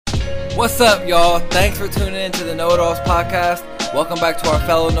What's up, y'all? Thanks for tuning in to the Noahidols podcast. Welcome back to our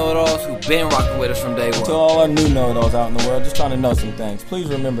fellow Noahidols who've been rocking with us from day one. To all our new Noahidols out in the world, just trying to know some things. Please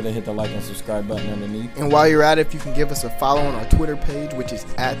remember to hit the like and subscribe button underneath. And while you're at it, if you can give us a follow on our Twitter page, which is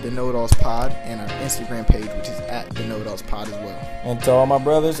at the Noahidols Pod, and our Instagram page, which is at the Noahidols Pod as well. And to all my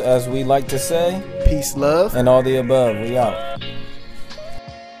brothers, as we like to say, peace, love, and all the above. We out.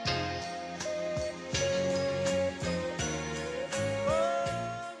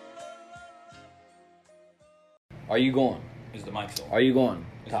 Are you going? Is the mic still? Are you going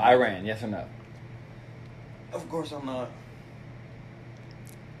to Iran? Yes or no? Of course I'm not.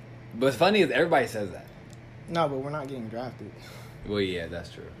 But what's funny is everybody says that. No, but we're not getting drafted. Well, yeah,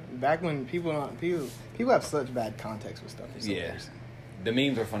 that's true. Back when people have such bad context with stuff. Yeah. The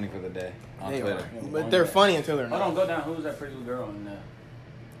memes are funny for the day on Twitter. But they're funny until they're not. Hold on, go down. Who's that pretty little girl in there?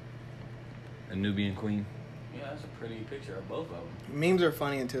 A Nubian queen. Yeah, that's a pretty picture of both of them. Memes are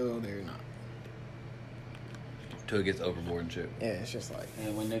funny until they're not. Till it gets overboard and shit. Yeah, it's just like.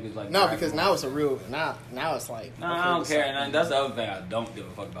 And when niggas like. No, because now it's a real. Now it's like. No, I don't care. And that's the other thing I don't give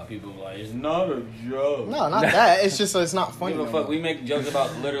a fuck about. People like, it's not a joke. No, not that. It's just it's not funny. Give a fuck. We make jokes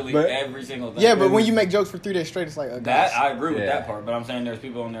about literally every single thing. Yeah, but when you make jokes for 3 days straight, it's like that. I agree with that part. But I'm saying there's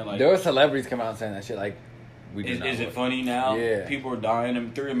people on there like. There were celebrities come out saying that shit like. Is it funny now? Yeah. People are dying.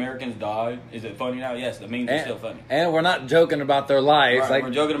 And 3 Americans died. Is it funny now? Yes, the memes are still funny. And we're not joking about their lives. Right, like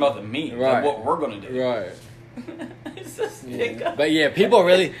we're joking about the memes. Right. Like what we're gonna do. Right. Yeah. But yeah, people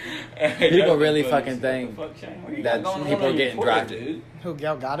really fucking think that people are getting drafted. Dude. Who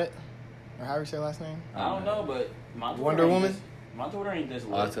Gal got it? Or how do you say her last name? I don't know, but my Wonder Woman. My Twitter ain't this Oh,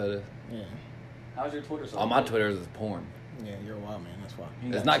 lit. that's what it is. Yeah. How's your Twitter? On my Twitter is porn. Yeah, you're a wild man. That's why.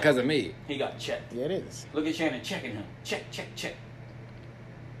 It's not because of me. He got checked. Yeah, it is. Look at Shannon checking him. Check.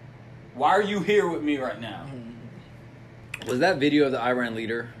 Why are you here with me right now? Was that video of the Iran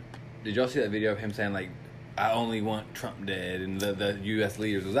leader? Did y'all see that video of him saying like, "I only want Trump dead," and the U.S.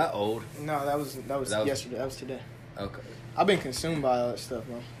 leaders? Was that old? No, that was yesterday. That was today. Okay. I've been consumed by all that stuff,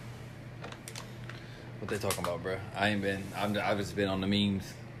 bro. What they talking about, bro? I've just been on the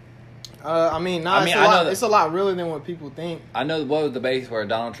memes. It's a lot realer than what people think. I know what was the base where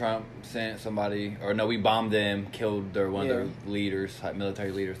Donald Trump sent somebody, or no, we bombed them, killed one of their leaders, like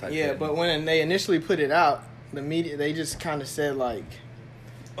military leaders. Type yeah, shit. but when they initially put it out, the media they just kind of said like,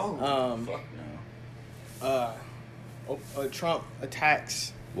 fuck no. Trump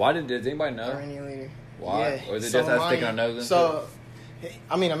attacks. Why does anybody know? Iranian leader. Why? Yeah, or is it just us sticking our nose into So,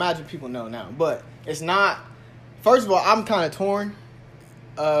 I mean, imagine people know now, but it's not. First of all, I'm kind of torn.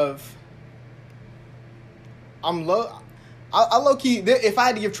 I low key. If I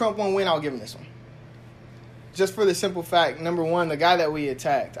had to give Trump one win, I'll give him this one. Just for the simple fact, number one, the guy that we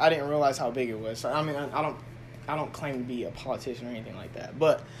attacked, I didn't realize how big it was. So I mean, I don't claim to be a politician or anything like that,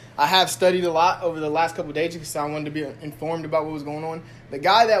 but I have studied a lot over the last couple of days because I wanted to be informed about what was going on. The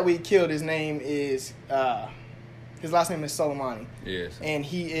guy that we killed, his last name is Soleimani. Yes. And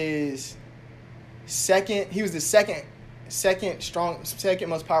he is second. He was the second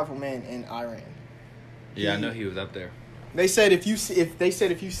most powerful man in Iran. Yeah, I know he was up there. They said if you see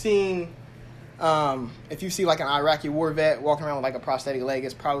like an Iraqi war vet walking around with like a prosthetic leg,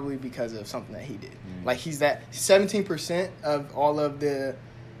 it's probably because of something that he did. Like he's that 17% of all of the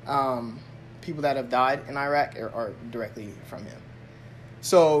people that have died in Iraq are directly from him.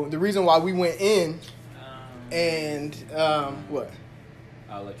 So the reason why we went in and what?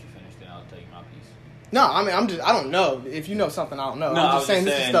 I'll let you finish, then I'll take my piece. No, I mean I don't know. If you know something, I don't know. No, I'm just saying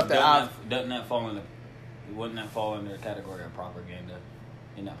this is stuff that wouldn't that fall under the category of propaganda?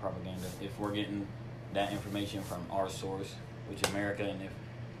 In that propaganda, if we're getting that information from our source, which is America, and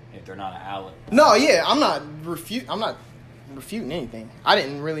if they're not an ally. No, yeah, I'm not refuting anything. I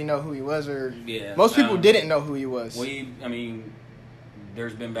didn't really know who he was, or most people didn't know who he was. There's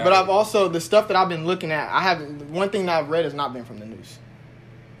been bad. But I've also the stuff that I've been looking at. One thing that I've read has not been from the news.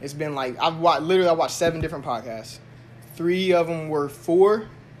 It's been like I watched 7 different podcasts. 3 of them were for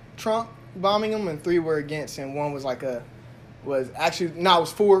Trump bombing him, and 3 were against, and one was like it was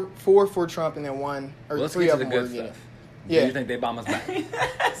 4 for Trump, and then 1 or Let's 3 get of to the them were good against. stuff. Yeah. Do you think they bomb us back?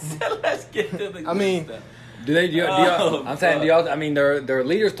 Let's get to the good I mean, stuff. Do y'all, I'm saying, do y'all? I mean, their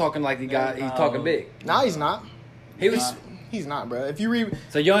leaders talking like he's talking big. No, he's not. He's not, bro. If you read,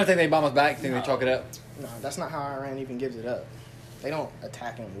 so you don't think they bomb us back? You think they chalk it up? No, that's not how Iran even gives it up. They don't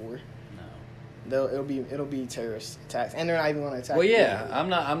attack in war. No. It'll be terrorist attacks, and they're not even going to attack. Well, yeah,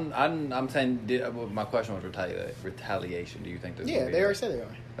 I'm saying. My question was retaliation. Do you think? Yeah, they already said they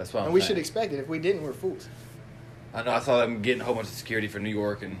are. That's what. And we should expect it. If we didn't, we're fools. I know. I saw them getting a whole bunch of security for New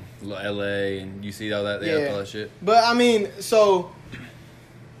York and L.A. and you see all that. They have all that shit. But I mean, so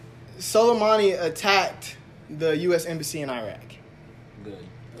Soleimani attacked the U.S. Embassy in Iraq. Good.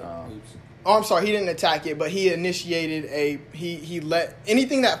 Oops. Oh, I'm sorry. He didn't attack it, but he initiated he let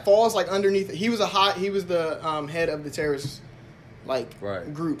anything that falls like underneath. He was the head of the terrorist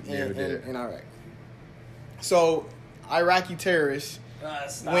group in Iraq. So Iraqi terrorists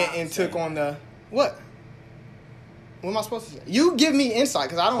went and took on the what? What am I supposed to say? You give me insight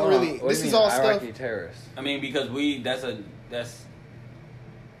because I don't really. This is all Iraqi stuff. terrorists. I mean, because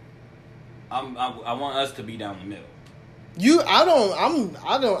I want us to be down the middle.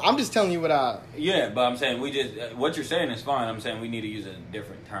 I'm just telling you what I. Yeah, but I'm saying what you're saying is fine. I'm saying we need to use a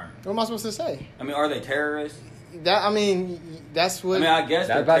different term. What am I supposed to say? I mean, are they terrorists? That's what. I mean, I guess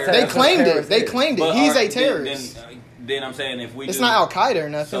they claimed it. They claimed it. He's a terrorist. Then I'm saying if we it's not Al Qaeda or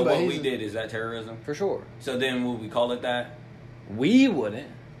nothing. So but what we did, is that terrorism? For sure. So then would we call it that? We wouldn't.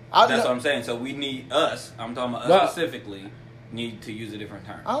 That's what I'm saying. So we need us. I'm talking about us specifically. Need to use a different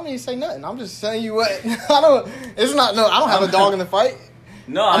term. I don't need to say nothing. I'm just telling you what. I don't have a dog in the fight.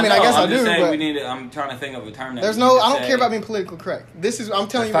 No, I mean, I guess I'm just saying we need. I'm trying to think of a term. I don't care about being politically correct. I'm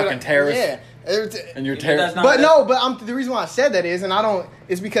telling you. Fucking terrorist. Yeah. And you're terrorist. The reason why I said that is,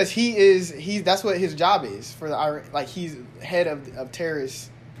 it's because that's what his job is for he's head of terrorist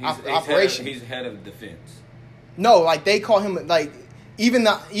operation. He's head of defense. No, they call him even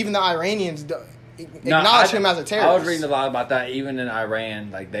the Iranians acknowledge him as a terrorist. I was reading a lot about that. Even in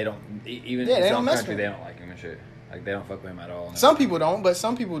Iran, they don't in some country they don't like him and shit. They don't fuck with him at all. Some people don't, but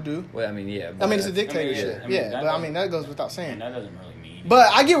some people do. Well, I mean, yeah. It's a dictatorship. That goes without saying. That doesn't really mean.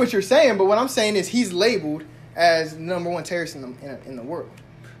 But I get what you're saying. But what I'm saying is he's labeled as number one terrorist in the world.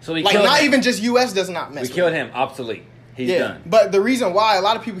 So we killed him. Even just U.S. does not mess. We killed him. Obsolete. He's done. But the reason why a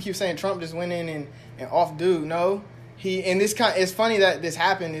lot of people keep saying Trump just went in and off dude. No, it's funny that this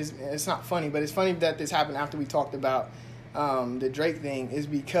happened. It's not funny, but it's funny that this happened after we talked about the Drake thing. Is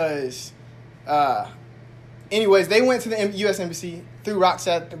because. Anyways, they went to the U.S. Embassy, threw rocks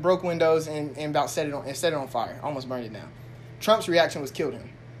at, broke windows, and about set it on fire. Almost burned it down. Trump's reaction was killed him.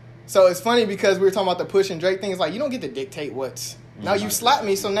 So it's funny because we were talking about the Push and Drake thing. It's you don't get to dictate what's. Now you slapped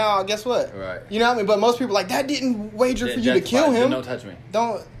me, so now guess what? Right. You know what I mean? But most people are that didn't wager for you to kill him. Don't touch me.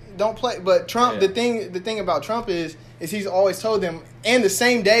 Don't play. But Trump, the thing about Trump is he's always told them. And the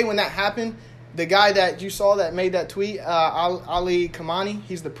same day when that happened. The guy that you saw that made that tweet, Ali Khamenei,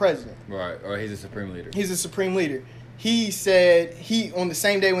 he's the president. Right, or he's a supreme leader. He's a supreme leader. He said on the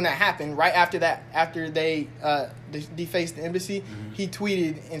same day when that happened, right after they defaced the embassy, he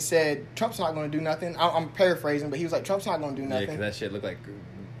tweeted and said, Trump's not going to do nothing. I'm paraphrasing, but he was like, Trump's not going to do nothing. Yeah, because that shit looked like...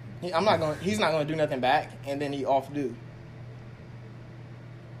 He's not going to do nothing back, and then he off do.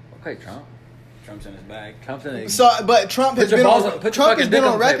 Okay, Trump. Trump's in his bag. But Trump has been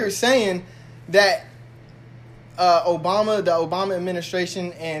on record saying... that the Obama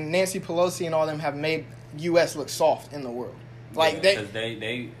administration and Nancy Pelosi and all them have made U.S. look soft in the world. Because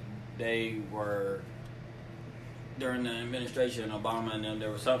they were during the administration of Obama and them. There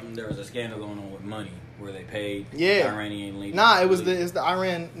was a scandal going on with money where they paid the Iranian leaders. It was the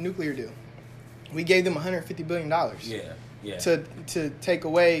Iran nuclear deal. We gave them $150 billion. Yeah. To take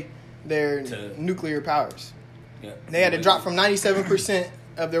away their nuclear powers. Yeah. They had to drop from 97%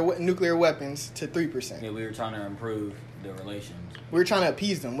 of their nuclear weapons to 3%. Yeah, we were trying to improve the relations. We were trying to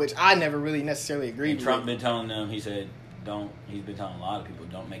appease them, which I never really necessarily agreed with. Trump been telling them, he's been telling a lot of people,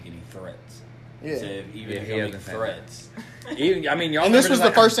 don't make any threats. Yeah. He said, even if you make threats. Y'all and this was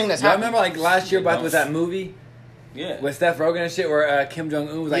the first thing that's happened. Y'all remember last year with that movie? Yeah. With Seth Rogen and shit where Kim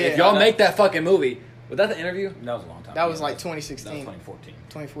Jong-un was if y'all make that fucking movie. Was that the interview? That was a long time. That was 2016. That was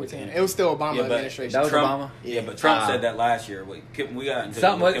 2014. It was still Obama administration. That was Trump, Obama? Yeah, but Trump said that last year. We got into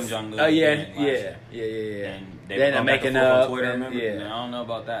something with Kim Jong-un. Oh, yeah. And they were making up. On Twitter, remember? Yeah. I don't know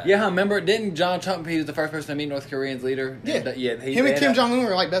about that. Yeah, I remember. Didn't John Trump, he was the first person to meet North Korean's leader? Yeah. Him and Kim Jong-un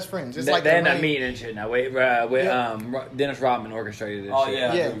were best friends. It's they ended up meeting and shit. Now, Dennis Rodman orchestrated this shit.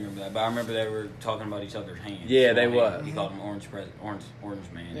 Yeah, I do remember that. But I remember they were talking about each other's hands. Yeah, they were. He called him Orange Man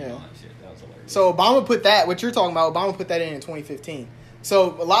and all that shit. That was hilarious. So Obama put that, what you're talking about, Obama put that in 2015.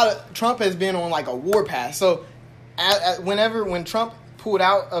 So Trump has been on a war path. So when Trump pulled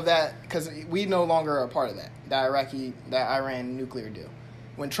out of that, because we no longer are a part of that Iran nuclear deal.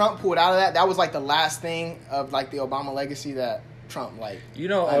 When Trump pulled out of that, that was the last thing of the Obama legacy that Trump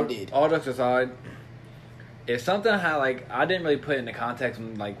undid. All jokes aside, if something had I didn't really put it into context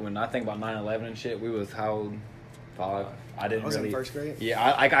when I think about 9/11 and shit, we was how old? 5. I didn't was really. in first grade. Yeah,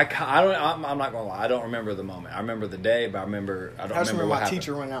 I'm not gonna lie. I don't remember the moment. I remember the day, but I don't remember what happened. My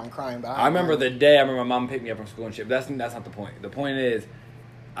teacher went out and crying. But I remember the day. I remember my mom picked me up from school and shit. But that's not the point. The point is,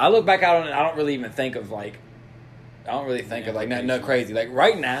 I look back out on it. I don't really even think of nothing crazy.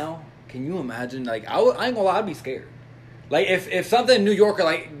 Right now, can you imagine? Like, I ain't gonna lie, I'd be scared. Like, if something in New York or,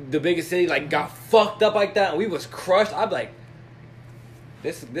 like, the biggest city, like, got fucked up like that and we was crushed, I'd be like,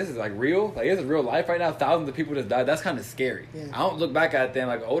 this is, like, real? Like, this is real life right now? Thousands of people just died. That's kind of scary. Yeah. I don't look back at them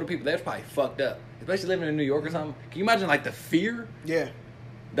like, older people, they're probably fucked up. Especially living in New York or something. Can you imagine, like, the fear? Yeah.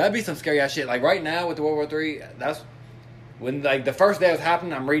 That'd be some scary-ass shit. Like, right now with the World War III, that's... When, like, the first day it was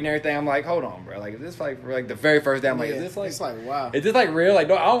happening, I'm reading everything. I'm like, hold on, bro. Like, is this, like, for, like, the very first day? I'm like, is this, like... It's like, wow. Is this, like, real? Like,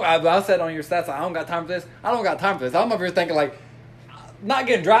 no, I said on your stats, like, I don't got time for this. I don't got time for this. I'm over here thinking, like, not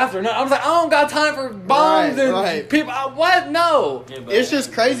getting drafted or nothing. I was like, I don't got time for bombs and people. What? No. Yeah, it's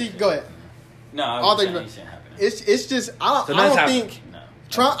just crazy. Go ahead. No, I think it's just, I don't think... No.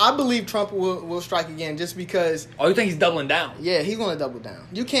 Trump, I believe Trump will strike again just because... Oh, you think he's doubling down? Yeah, he's going to double down.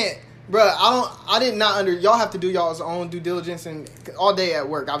 You can't... Bro, y'all have to do y'all's own due diligence and all day at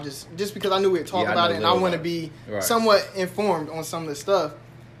work. I'm just because I knew we'd talk about it and I want to be somewhat informed on some of the stuff.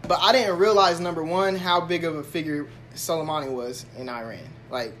 But I didn't realize, number one, how big of a figure Soleimani was in Iran.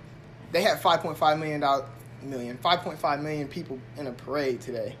 Like, they had 5.5 million people in a parade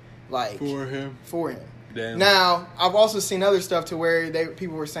today. Like, For him. Damn. Now, I've also seen other stuff to where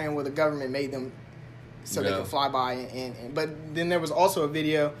people were saying, well, the government made them so they could fly by. But then there was also a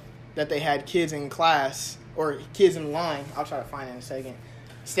video that they had kids in class or kids in line, I'll try to find it in a second,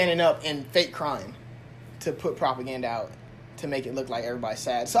 standing up and fake crying to put propaganda out to make it look like everybody's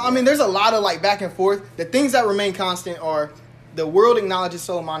sad. So, I mean, there's a lot of, like, back and forth. The things that remain constant are the world acknowledges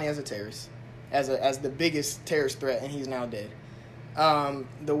Soleimani as a terrorist, as the biggest terrorist threat, and he's now dead.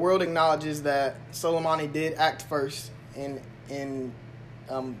 The world acknowledges that Soleimani did act first in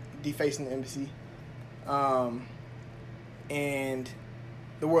defacing the embassy. And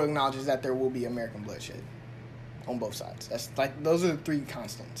the world acknowledges that there will be American bloodshed on both sides. That's like, those are the three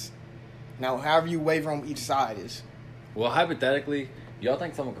constants. Now, however you waver on each side is. Well, hypothetically, y'all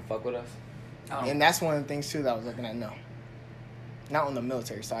think someone could fuck with us? And that's one of the things too that I was looking at. No, not on the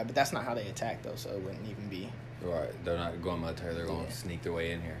military side, but that's not how they attack though, so it wouldn't even be. Right, they're not going military. They're going to sneak their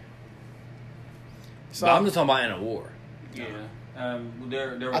way in here. So but I'm just talking about in a war. Yeah.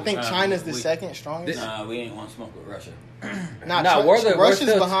 I think China's the second strongest. Nah, we ain't want to smoke with Russia.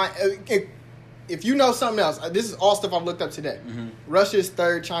 Russia's behind. If you know something else, this is all stuff I've looked up today. Mm-hmm. Russia's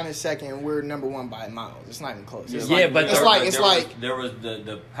third, China's second, and we're number one by miles. It's not even close. But there was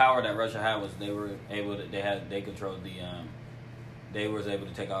the power that Russia had was they were able to they controlled the they was able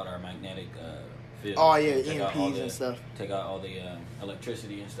to take out our magnetic field. Oh yeah, EMPs and stuff. Take out all the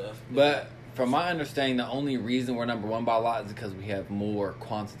electricity and stuff. But from my understanding, the only reason we're number one by a lot is because we have more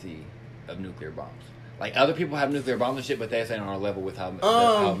quantity of nuclear bombs. Like, other people have nuclear bombs and shit, but they're saying on our level with how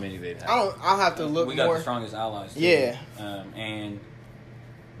many they have. I'll have to look more. We got the strongest allies, too. Yeah. And...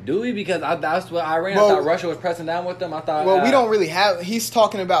 Do we? Because that's what Iran... I thought Russia was pressing down with them. I thought... Well, we don't really have... He's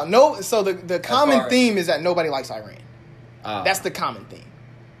talking about... No. So, the common theme is that nobody likes Iran. That's the common theme.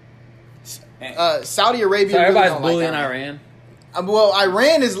 Saudi Arabia... So everybody's bullying Iran? Well,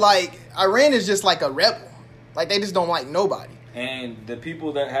 Iran is just like a rebel. Like, they just don't like nobody. And the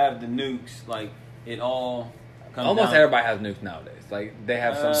people that have the nukes, like... It all comes almost down. Everybody has nukes nowadays. Like, they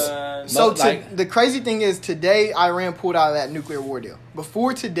have some. The crazy thing is, today Iran pulled out of that nuclear war deal.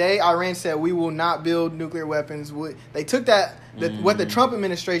 Before today, Iran said we will not build nuclear weapons. They took that. What the Trump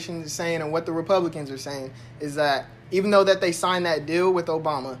administration is saying and what the Republicans are saying is that even though that they signed that deal with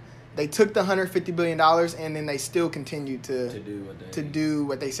Obama, they took the $150 billion and then they still continued to do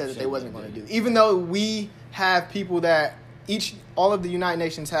what they said that they wasn't going to do. Even though we have people that. All of the United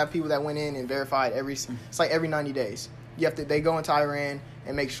Nations have people that went in and verified it's like every 90 days. They go into Iran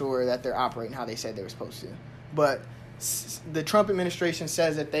and make sure that they're operating how they said they were supposed to. But the Trump administration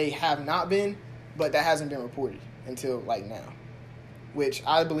says that they have not been, but that hasn't been reported until like now, which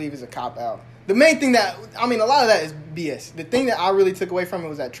I believe is a cop-out. The main thing a lot of that is BS. The thing that I really took away from it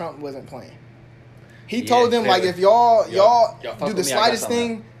was that Trump wasn't playing. He told them, like, if y'all do the slightest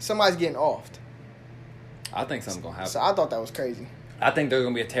thing, somebody's getting offed. I think something's going to happen. So I thought that was crazy. I think there's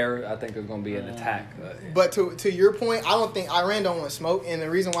going to be a terror. I think there's going to be an attack. But to your point, I don't think Iran don't want smoke. And the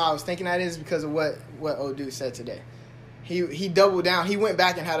reason why I was thinking that is because of what Odu said today. He doubled down. He went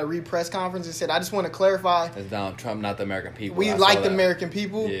back and had a press conference and said, I just want to clarify. It's Donald Trump, not the American people. We like the American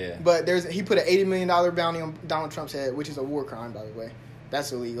people. Yeah. But he put an $80 million bounty on Donald Trump's head, which is a war crime, by the way.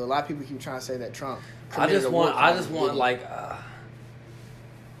 That's illegal. A lot of people keep trying to say that Trump committed a war crime. I just want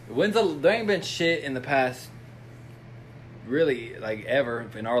there ain't been shit in the past really, like, ever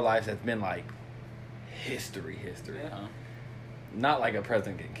in our lives that's been like history. Yeah. Not like a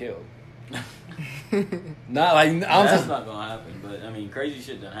president getting killed. Not like that's not gonna happen. But I mean, crazy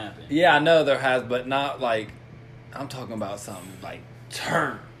shit done happen. Yeah, I know there has, but not like I'm talking about something like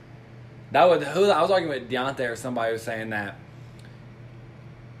turn. I was arguing with Deontay or somebody who was saying that.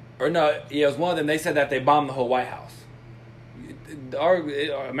 Or no, yeah, it was one of them. They said that they bombed the whole White House.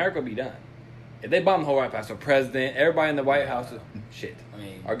 America would be done. If they bomb the whole White House, the president, everybody in the White House, shit. I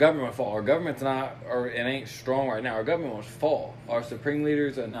mean, our government will fall. Our government's not, or it ain't strong right now. Our government will fall. Our supreme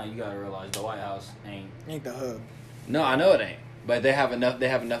leaders and you gotta realize the White House ain't the hub. No, I know it ain't. But they have enough. They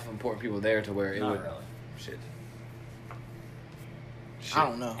have enough important people there to where it would. Really. Shit. I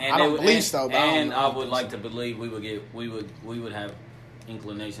don't know. I don't believe so. But I would like to believe we would have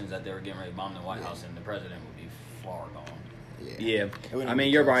inclinations that they were getting ready to bomb the White House, and the president would be far gone. Yeah. I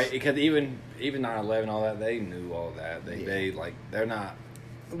mean, you're right, because even 9/11, all that, they knew all that. They like, they're not.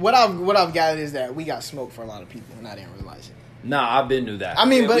 What I've gathered is that we got smoked for a lot of people, and I didn't realize it. Nah, I've been knew that. I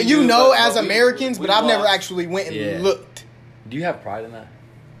mean, but as Americans, but I've never actually went and looked. Do you have pride in that?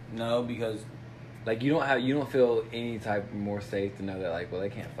 No, because like you don't feel any type more safe to know that like, well, they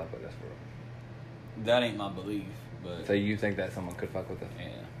can't fuck with us for real. That ain't my belief, but so you think that someone could fuck with us? Yeah.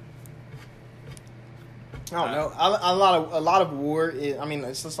 I don't know. A lot of war is. I mean,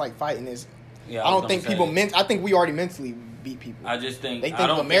 it's just like fighting is. Yeah, I don't think people I think we already mentally beat people. I just think they think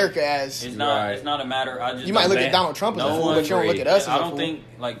of America as it's not. It's not a matter. You might look at Donald Trump as a fool, but you don't look at us as a fool. I don't think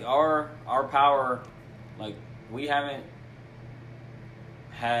like our power. Like we haven't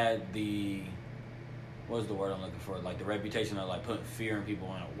had the. What's the word I'm looking for? Like the reputation of like putting fear in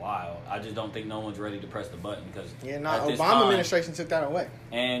people in a while. I just don't think no one's ready to press the button because Obama administration took that away.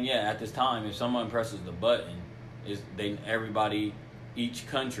 And at this time, if someone presses the button, each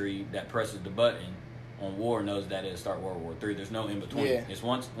country that presses the button on war knows that it'll start World War III. There's no in between. Yeah. It's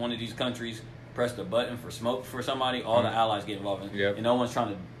once one of these countries press the button for smoke for somebody, all the allies get involved in, and no one's trying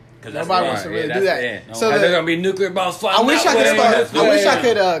to. Nobody wants to really do that. So there's gonna be nuclear bombs flying. I wish I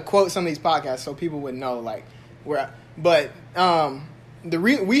could quote some of these podcasts so people would know like where. But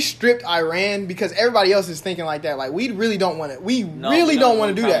we stripped Iran because everybody else is thinking like that. Like we really don't want to. We really don't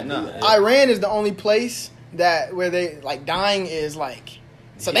want to do that. Iran is the only place where they like dying is like.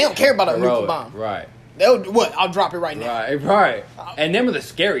 So they don't care about a nuclear bomb. Right. They'll what? I'll drop it right now. Right. And them are the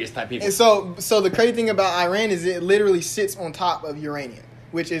scariest type people. And so the crazy thing about Iran is it literally sits on top of uranium,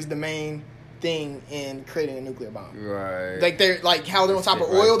 which is the main thing in creating a nuclear bomb. Right. Like they're like how they're on top of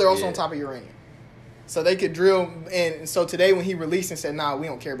oil, they're also on top of uranium. So they could drill, and so today when he released and said, "Nah, we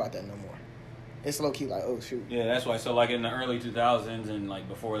don't care about that no more," it's low key like, "Oh shoot." Yeah, that's why. So like in the early 2000s and like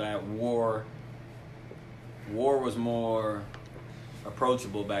before that, war was more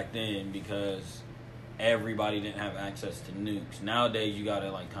approachable back then because everybody didn't have access to nukes. Nowadays, you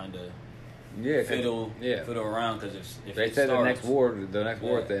gotta like kind of fiddle around because if they said the next war at the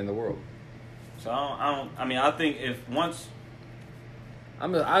end of the world. So I think if once I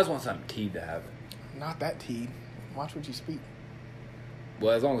just want something teed to happen. Not that teed. Watch what you speak.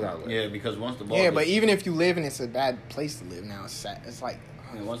 Well, as long as I live. Yeah, because once the ball. Yeah, but even if you live and it's a bad place to live now, it's sad. It's like.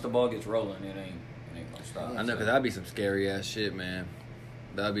 Once the ball gets rolling, it ain't gonna stop. I know, because that'd be some scary ass shit, man.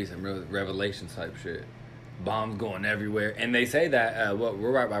 That'd be some real revelation type shit. Bombs going everywhere, and they say that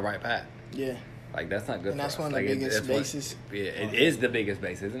we're right by right path. Yeah. Like that's not good. And that's for one us. of the biggest bases. It is the biggest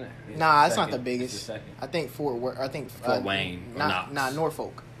base, isn't it? Nah, it's not the biggest. I think Fort Wayne.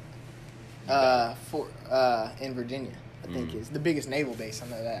 Norfolk. In Virginia, I think is the biggest naval base. I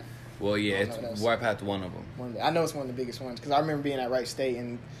know that. Well, yeah, it's right past one of them. I know it's one of the biggest ones because I remember being at Wright State,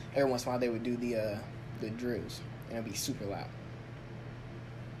 and every once in a while they would do the drills, and it'd be super loud.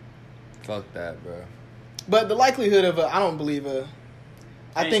 Fuck that, bro. But the likelihood of I don't believe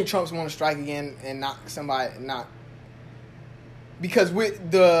I think Trump's want to strike again and knock somebody because with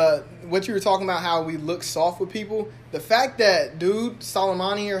what you were talking about, how we look soft with people. The fact that dude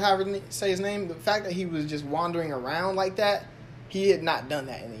Soleimani or however you say his name, the fact that he was just wandering around like that, he had not done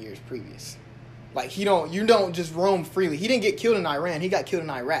that in the years previous. Like you don't just roam freely. He didn't get killed in Iran. He got killed in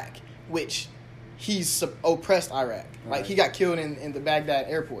Iraq, which he's oppressed Iraq. Right. Like he got killed in the Baghdad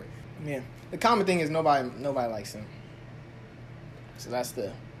airport. Yeah. The common thing is nobody likes him. So that's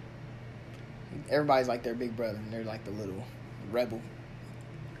everybody's like their big brother, and they're like the little rebel.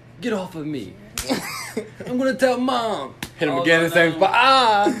 Get off of me! I'm gonna tell mom. Hit him again in the same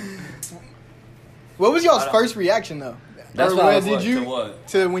spot. What was y'all's first reaction though? That's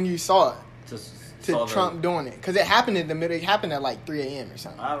to when you saw it. To Trump doing it, because it happened in the middle. It happened at like 3 a.m. or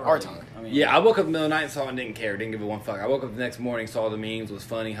something. Our time. I woke up in the middle of the night and saw it and didn't care. Didn't give a one fuck. I woke up the next morning, saw the memes, was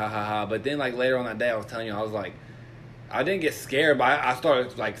funny, ha ha ha. But then like later on that day, I was telling you, I was like, I didn't get scared, but I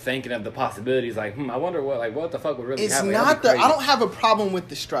started like thinking of the possibilities. Like, I wonder what the fuck would really happen. It's not I don't have a problem with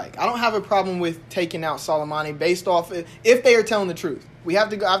the strike. I don't have a problem with taking out Soleimani based off if they are telling the truth. We have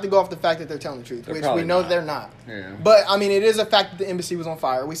to go off the fact that they're telling the truth, which we know they're not. Yeah. But I mean, it is a fact that the embassy was on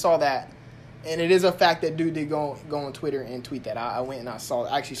fire. We saw that. And it is a fact that dude did go on Twitter and tweet that. I went and I saw it.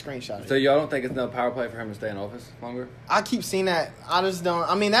 I actually screenshot it. So y'all don't think it's no power play for him to stay in office longer? I keep seeing that. I just don't.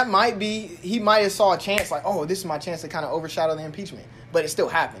 I mean, that might be. He might have saw a chance, like, oh, this is my chance to kind of overshadow the impeachment. But it still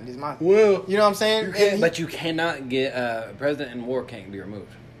happened. Is my. Well, you know what I'm saying? But you cannot get president in war can't be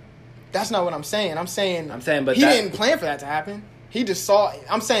removed. That's not what I'm saying. I'm saying, but he didn't plan for that to happen. He just saw.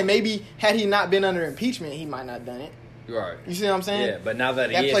 I'm saying maybe had he not been under impeachment, he might not have done it. Right. You see what I'm saying? Yeah, but now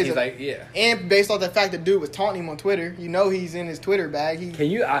that he is, he's like, yeah. And based off the fact that dude was taunting him on Twitter, you know he's in his Twitter bag. Can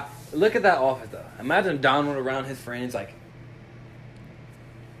you look at that office though? Imagine Donald around his friends like,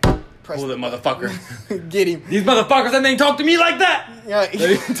 pull the motherfucker, get him. These motherfuckers that ain't talk to me like that. Yeah, I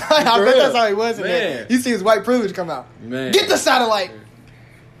bet that's how he was. In there. You see his white privilege come out. Man. Get the satellite.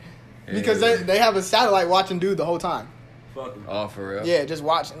 Because they have a satellite watching dude the whole time. Fuck him. Oh, for real? Yeah, just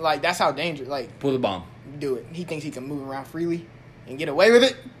watching. Like, that's how dangerous. Like, pull the bomb. Do it. He thinks he can move around freely and get away with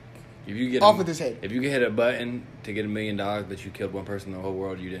it. If you get off with his head. If you can hit a button to get $1 million, but you killed one person in the whole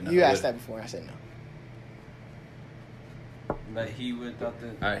world, you didn't know. You asked that before. I said no. But he would thought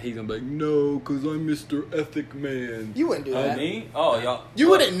that. All right, he's gonna be like, no, cause I'm Mr. Ethic Man. You wouldn't do that. Me? Oh, y'all. You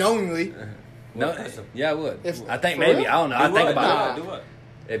wouldn't knowingly. No, yeah, I would. I think for maybe. real? I don't know. I think about it. Do what?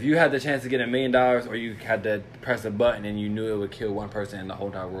 If you had the chance to get $1 million, or you had to press a button and you knew it would kill one person in the whole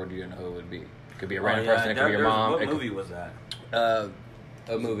entire world, you didn't know who it would be. It could be a random person. It could be your mom. What movie was that? A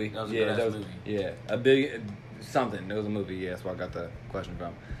movie. That was a movie. Yeah, a big something. It was a movie. Yeah, that's where I got the question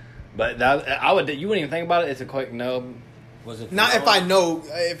from. But that I would. You wouldn't even think about it. It's a quick no. Was it not if I know.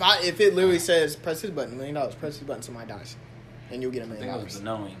 If it literally says press this button, $1 million. Press this button, somebody dies, and you'll get $1 million. I think it was the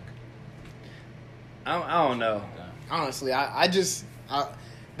knowing. I don't know. Honestly,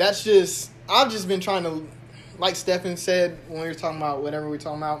 that's just I've just been trying to, like Stephen said when we were talking about whatever we were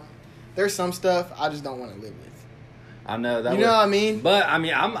talking about. There's some stuff I just don't want to live with. I know that. You know what I mean? But I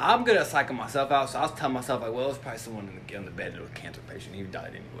mean, I'm good at psyching myself out. So I was telling myself like, well, it's probably someone in the bed with a cancer patient. He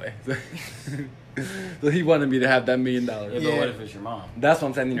died anyway. So he wanted me to have that $1 million. Yeah, but what if it's your mom? That's what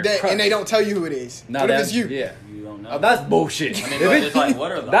I'm saying. And they don't tell you who it is. No, what if it's you? Yeah. You don't know. Oh, that's bullshit. I mean, but it's like,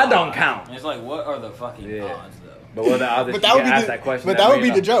 what are the that odds? don't count. It's like, what are the fucking odds though? But what the odds? But that would be that question. But that would be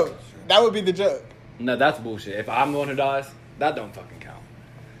the joke. That would be the joke. No, that's bullshit. If I'm the one who dies, that don't fucking count.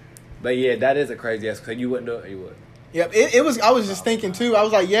 But yeah, that is a crazy ass. Cause you wouldn't do it. Or you would. Yep. It was. I was just thinking too. I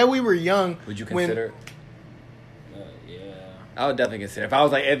was like, yeah, we were young. Would you consider it? Yeah. I would definitely consider. If I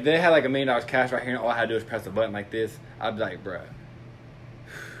was like, if they had like $1 million cash right here, and all I had to do is press a button like this, I'd be like, bruh.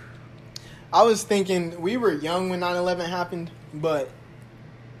 I was thinking we were young when 9/11 happened, but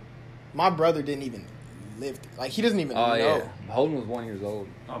my brother didn't even live. Like he doesn't even know. Yeah. Holden was 1 year old.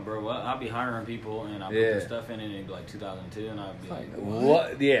 Oh, bro, what? I'll be hiring people and I'll put this stuff in it and it'd be like 2002 and I'd be like,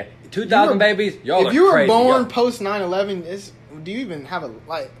 what? Yeah. 2000 babies? Y'all if you were crazy. born post 9/11, do you even have a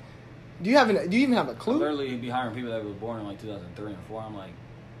like? Do you even have a I'll clue? literally be hiring people that were born in like 2003 and 4. I'm like,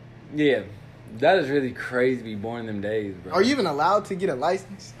 yeah. That is really crazy to be born in them days, bro. Are you even allowed to get a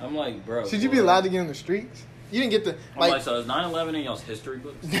license? I'm like, bro. Should you be allowed to get on the streets? You didn't get the I'm like, so is 9/11 in y'all's history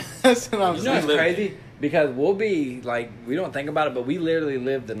books? That's what I'm You know saying. what's crazy? Because we'll be like, we don't think about it, but we literally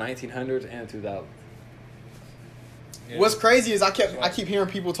lived the 1900s and 2000s. Yeah. What's crazy is I keep hearing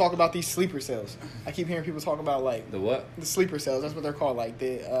people talk about these sleeper cells. I keep hearing people talk about like The what? The sleeper cells. That's what they're called. Like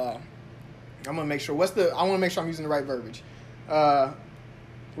the I'm gonna make sure. I want to make sure I'm using the right verbiage.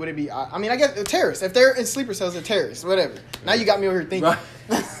 Would it be? I mean, I guess terrorists. If they're in sleeper cells, they're terrorists. Whatever. Now you got me over here thinking. Right.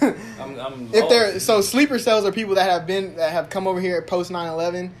 If they're sleeper cells are people that have come over here post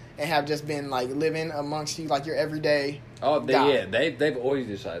 9/11 and have just been like living amongst you like your everyday. Oh, they've always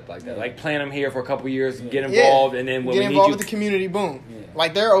decided like that. Like plan them here for a couple years, get involved, and then when get involved with the community, boom. Yeah.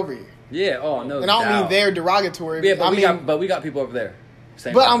 Like they're over here. Yeah. Oh no. And I don't mean they're derogatory. Yeah, but we got people over there.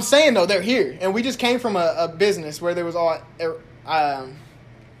 Same but thing. I'm saying though they're here, and we just came from a business where there was all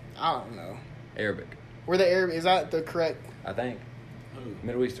I don't know. Arabic. Were they Arabic? Is that the correct? I think.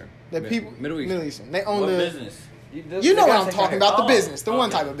 Middle Eastern. The people. Middle Eastern. They own what the business. You know what I'm talking about? The business, the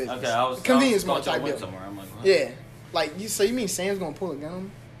one type of business. Okay, I was convenience mart type deal. somewhere. I'm like, what? Yeah, like you. So you mean Sam's gonna pull a gun on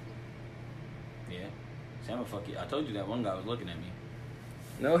me? Yeah, Sam will fuck you. I told you that one guy was looking at me.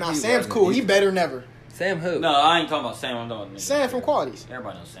 No, Sam's cool. He better never. Sam who? No, I ain't talking about Sam. I'm talking about Sam from Qualities.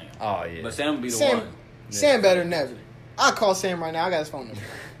 Everybody knows Sam. Oh yeah. But Sam would be the one. Sam better never. I'll call Sam right now. I got his phone number.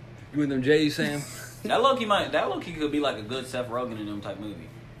 You in them J's, Sam? That low-key could be like a good Seth Rogen in them type movie.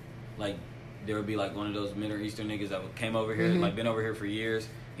 Like, there would be like one of those Middle Eastern niggas that came over here, like been over here for years.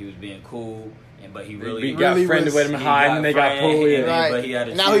 He was being cool, but he really got friended with him high, and then they got pulled in. Right. But he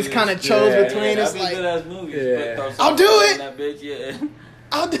had now he's kind of chose between us. Like, good ass movie. Yeah. I'll do it. That bitch, yeah.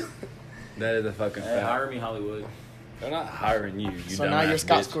 I'll do. That is a fucking fact. Hire me, Hollywood. They're not hiring you. So now you're dumbass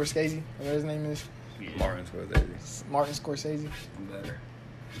Scott bitch. Scorsese, whatever his name is. Martin Scorsese. Martin Scorsese. I'm better.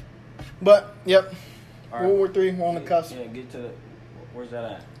 But, yep. All right. World War III, we're on the cusp. Yeah, get to the. Where's that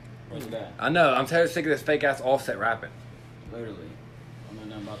at? Where's it at? I know. I'm tired of sick of this fake ass Offset rapping. Literally. I don't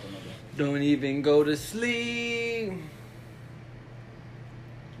know nothing about them niggas. Don't even go to sleep.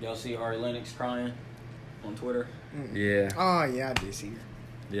 Y'all see Ari Lennox crying on Twitter? Yeah. Oh, yeah, I did see her.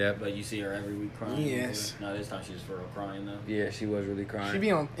 Yeah. But you see her every week crying? on Yes. Twitter? No, this time she was for real crying, though. Yeah, she was really crying. She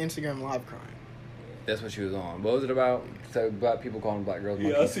be on Instagram Live crying. That's what she was on. What was it about? So black people calling black girls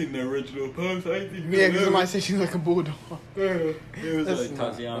monkeys. seen the original post. I think Yeah, because somebody said she look like a bulldog. It was That's like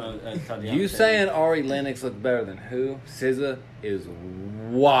not- Tatiana. You saying Ari Lennox looked better than who? SZA is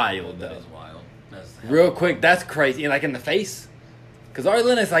wild that though. is wild. That's Real quick, that's crazy. And like in the face, because Ari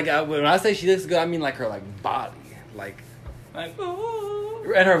Lennox, like when I say she looks good, I mean like her like body, like like,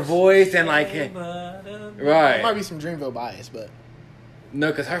 ooh, and her voice and like There might right. be some Dreamville bias, but No,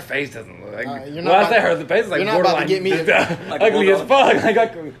 because her face doesn't look like. you're Well, not I about say to- her the face is like you're not about to borderline get me to- Like ugly as bulldog. fuck. Like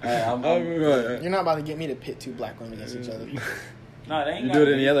I'm- you're not about to get me to pit two black women against each other. No, they ain't you gotta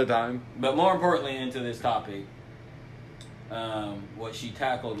do it any be. other time. But more importantly, into this topic, what she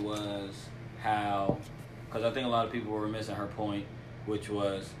tackled was how, because I think a lot of people were missing her point, which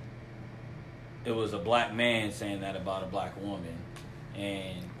was it was a black man saying that about a black woman,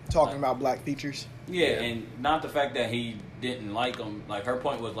 and Talking about black features. yeah, Yeah. and not the fact that he didn't like them. Like her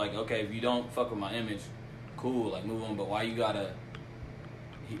point was like, okay, if you don't fuck with my image, cool, like move on. But why you gotta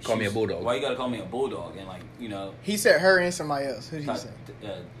Call me a bulldog. Why you gotta call me a bulldog? And like He said her and somebody else. Who did he Ti- say?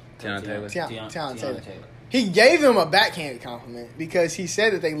 Tiana Taylor. Tiana Taylor. He gave them a backhanded compliment because he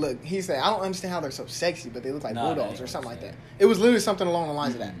said that they look. He said, "I don't understand how they're so sexy, but they look like Nah, bulldogs that or ain't something what like he that." said. It was literally something along the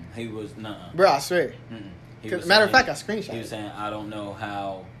lines of that. He was Bro, I swear. He 'Cause was matter of saying- fact, I screenshot He was it. saying, I don't know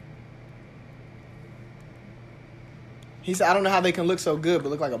how. He said, "I don't know how they can look so good but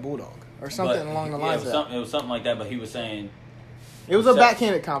look like a bulldog or something but- along the yeah, lines it of was that." It was something like that, but he was saying. It was a Percep-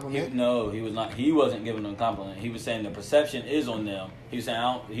 backhanded compliment. No, he was not. He wasn't giving them a compliment. He was saying the perception is on them. He was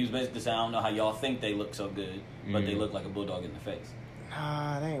saying, he was basically saying, I don't know how y'all think they look so good, but they look like a bulldog in the face.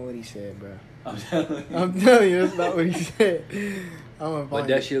 Nah, that ain't what he said, bro. I'm telling you. I'm telling you, that's not what he said. I'm gonna But find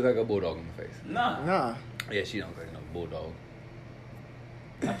does it. she look like a bulldog in the face? Nah. Nah. Yeah, she don't look like no bulldog.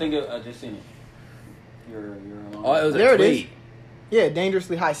 I think I just seen it. You're Oh, it was There a it tweet. Yeah,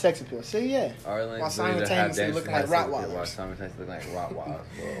 dangerously high sex appeal. See, yeah. Ari Lennox While is believed to have simultaneously looking dangerous like high sex appeal, Rottweilers. While simultaneously looking like Rottweilers.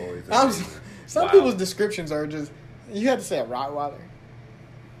 will always I'm, amaze me. some Wow. people's descriptions are just. You had to say a Rottweiler.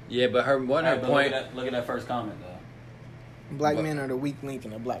 Yeah, but her wasn't her Look point. at that first comment though. Black What? men are the weak link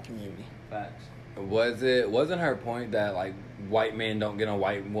in the black community. Facts. Wasn't her point that like white men don't get on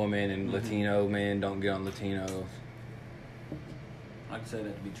white women and Mhm. Latino men don't get on Latinos? I can say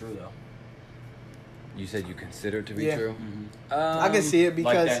that to be true though. You said you consider it to be Yeah. true. I can see it Like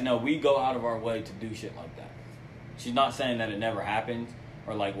because that. No, we go out of our way to do shit like that. She's not saying that it never happens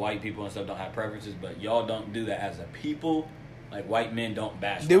or like white people and stuff don't have preferences, but y'all don't do that as a people. Like white men don't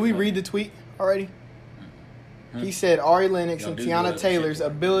bash. did white we women. read the tweet already? Hmm. He said Ari Lennox Y'all and do do Tiana other Taylor's shit.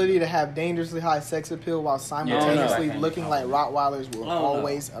 ability to have dangerously high sex appeal while simultaneously no. looking like Rottweilers will Oh, no.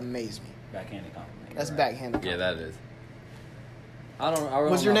 always amaze me. Backhanded compliment? That's Right. backhanded. Yeah, that is. I don't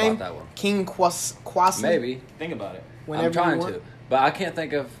What's know your name? about that one. King Kwasi. Maybe. Think about it. Whenever I'm trying you want. to, but I can't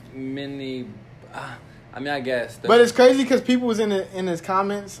think of many. I mean, I guess. But it's crazy because people was in his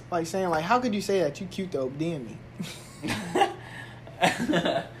comments like saying like, "How could you say that? You cute though, DM me."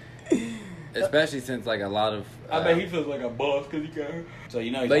 especially since like a lot of. I bet he feels like a boss because he got her. So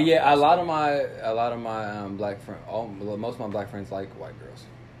you know. he's But not yeah, a boss. lot of my black friends, most of my black friends like white girls.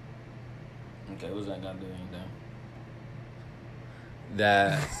 Okay, what's that got to do with anything?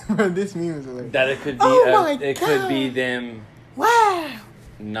 That This meme is hilarious. that it could be Oh my it could be God. them Wow.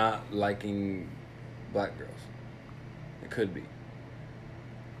 not liking black girls. It could be.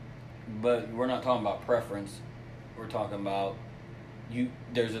 But we're not talking about preference. We're talking about you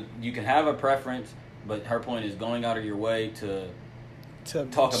can have a preference, but her point is going out of your way to To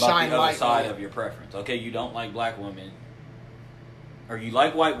talk about shine the other light side on of it. your preference. Okay, you don't like black women, or you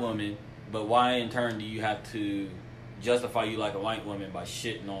like white women, but why in turn do you have to justify you like a white woman by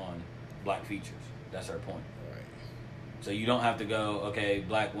shitting on black features? That's her point. Right. So you don't have to go, okay,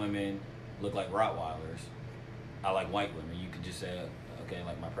 black women look like Rottweilers. I like white women. You could just say, okay,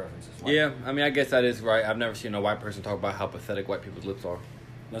 like my preference is white. Yeah, I mean, I guess that is right. I've never seen a white person talk about how pathetic white people's lips are.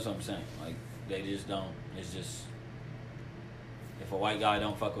 That's what I'm saying. Like, they just don't. It's just, if a white guy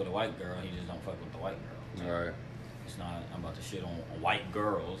don't fuck with a white girl, he just don't fuck with the white girl. All right. It's not, I'm about to shit on white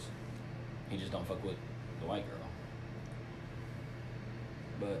girls. He just don't fuck with the white girl.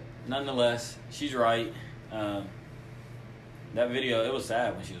 But nonetheless, she's right. That video, it was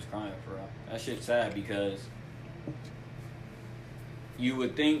sad when she was crying, for real. That shit's sad because you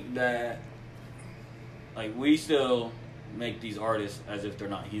would think that, like, we still make these artists as if they're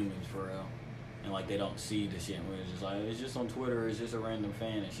not humans, for real. And, like, they don't see the shit. Where it's just like, it's just on Twitter, it's just a random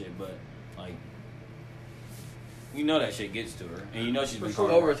fan and shit. But, like, you know that shit gets to her. And you know she's been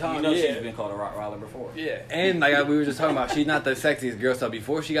called over time. You know Yeah. she's been called a Rottweiler before. Yeah, and like we were just talking about, she's not the sexiest girl. So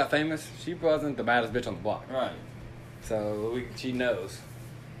before she got famous, she wasn't the baddest bitch on the block. Right. So she knows.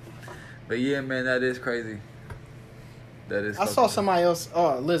 But yeah, man, that is crazy. That is. I saw somebody else.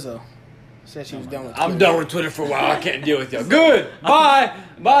 Lizzo said she was done with. I'm Twitter. done with Twitter for a while. I can't deal with y'all. Good. Bye.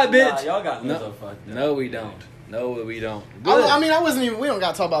 Bye, Nah, bitch. y'all got No. Lizzo fucked up. No, we don't. No, we don't. Good. I mean, I wasn't even. We don't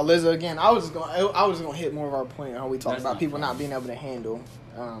got to talk about Lizzo again. I was gonna hit more of our point on how we talked That's about not people funny. not being able to handle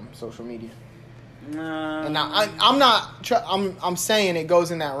social media. Nah. And now I'm not. I'm saying it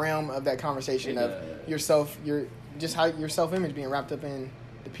goes in that realm of that conversation It of does. yourself. Just how your self image being wrapped up in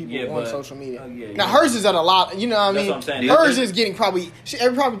the people Yeah, on but- social media. yeah, Now yeah. hers is at a lot. You know what I That's mean? what I'm saying. Hers That- is getting probably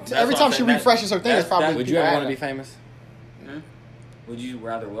every what time I'm she saying. refreshes her thing, it's probably. Would you people ever add want to be up. famous? Would you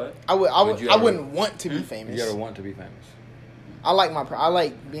rather what? I would. Would you I ever- wouldn't want to be Would famous. you ever want to be famous? I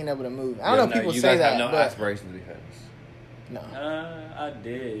like being able to move. I don't know if people you say guys that, have no but aspirations to be famous. no. I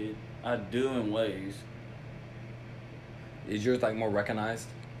did. I do in ways. Is yours like more recognized?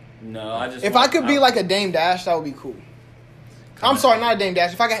 No, I just. If I could be like a Dame Dash, that would be cool. I'm sorry, not a Dame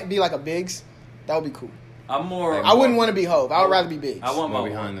Dash. If I could be like a Biggs, that would be cool. I'm more. I wouldn't want to be Hove. I would rather be Biggs. I want More my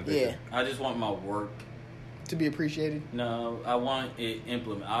behind work. the Yeah, picture. I just want my work. to be appreciated. No, I want it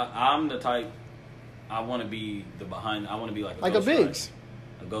implement. I'm the type. I want to be the behind. I want to be like Like a Biggs.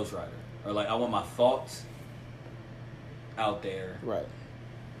 a ghostwriter, or like I want my thoughts out there. Right.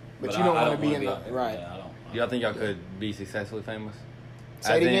 But you I don't want to be wanna in the out there. right. Yeah, I don't. Y'all think y'all could be successfully famous?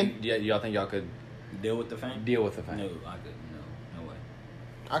 Say it again? Yeah, y'all think y'all could Deal with the fame? deal with the fame? No, I could. No way.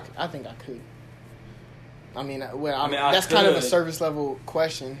 I think I could. I mean, I I that's kind of a could. service level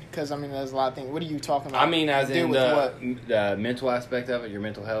question because I mean, there's a lot of things. What are you talking about? I mean, as Deal in with what? the mental aspect of it, your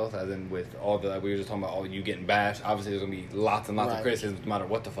mental health, as in with all the, like we were just talking about, all you getting bashed. Obviously, there's gonna be lots and lots Right. of criticism no matter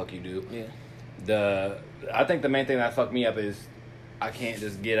what the fuck you do. Yeah. I think the main thing that fucked me up is I can't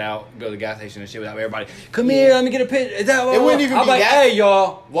just get out, go to the gas station and shit without everybody. Come here, let me get a picture. Is that what? It wouldn't even I'm be like, that- hey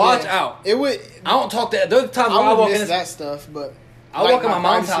y'all, watch Yeah. out. It would. I don't talk that. There's times where I I would walk in. miss that stuff, but I like walk in my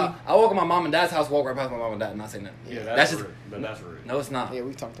mom's privacy- house. I walk in my mom and dad's house, walk right past my mom and dad, and not say nothing. Yeah, that's just rude. But that's rude. no, it's not. Yeah,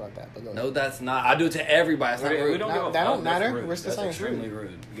 we talked about that. But go No, that's not. I do it to everybody. It's not We rude. don't That- give a that fuck. don't That's matter. rude. We're still That's saying it's extremely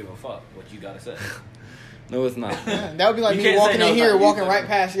rude. Give a fuck what you gotta say. No, it's not. Yeah, that would be like You me can't walking say no in here, about walking you, right though.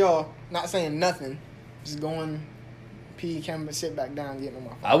 past y'all, not saying nothing, just going pee, come sit back down, getting on my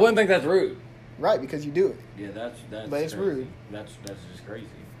phone. I wouldn't think that's rude. Right, because you do it. Yeah, that's. But it's crazy. rude. That's just crazy.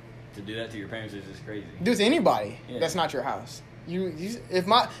 To do that to your parents is just crazy. Do it to anybody. Yeah. That's not your house. You if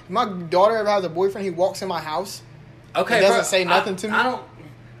my daughter ever has a boyfriend, he walks in my house. Okay, It doesn't bro, say nothing to me?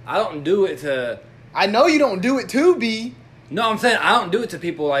 I don't do it to. I know you don't do it to be. No, I'm saying I don't do it to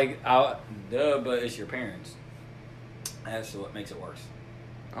people like. I But it's your parents. That's what makes it worse.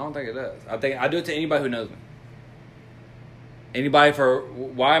 don't think it does. I think I do it to anybody who knows me. Anybody for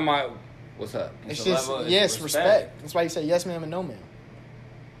why am I? What's up? It's a just level of yes, respect. respect. That's why you say yes, ma'am, and no, ma'am.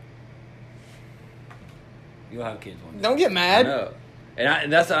 You'll have kids one day. Don't get mad. No,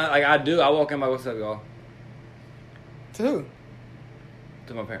 and that's like I do. I walk in my what's up, y'all, To who?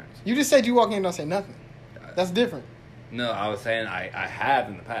 to my parents. You just said you walk in and don't say nothing. That's different. No, I was saying I have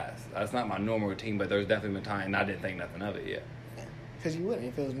in the past. That's not my normal routine, but there's definitely been time, and I didn't think nothing of it yet. Because you wouldn't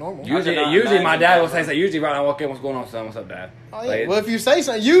if it was normal. Usually, cannot usually my imagine dad that, will say, bro. so usually right when I walk in, what's going on, son? What's up, dad? Oh, yeah. Like, Well, if you say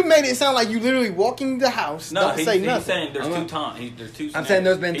something, you made it sound like you literally walking the house. No, don't he's say nothing. saying there's I'm two not- times. There's two. I'm saying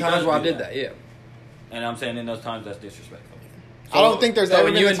there's been He times does where I do did that, yeah. And I'm saying in those times that's disrespectful. I don't think there's so ever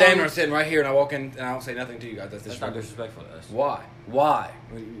when been you a and time- Damon are sitting right here and I walk in and I don't say nothing to you guys, that's That's not disrespectful. disrespectful to us. Why? Why?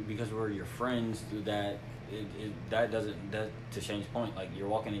 Because we're your friends. That doesn't. That to Shane's point, like you're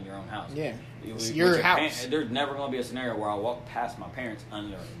walking in your own house. Yeah. It's With your house. There's never gonna be a scenario where I walk past my parents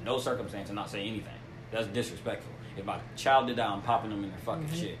under no circumstance and not say anything. That's disrespectful. If my child did that, I'm popping them in their fucking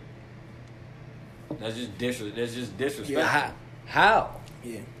Mm-hmm. shit. That's just disrespectful. Yeah, how?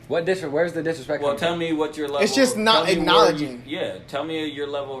 Yeah. Where's the disrespect? Well, coming tell from? me what your level. It's just not tell me where acknowledging. Yeah, tell me your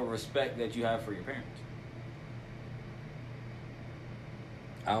level of respect that you have for your parents.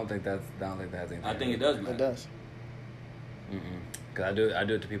 I don't think that has anything. I think it does matter. It does. Because I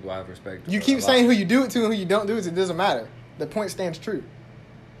do it to people I have respect. You for keep a lot. saying who you do it to and who you don't do it to. It doesn't matter. The point stands true.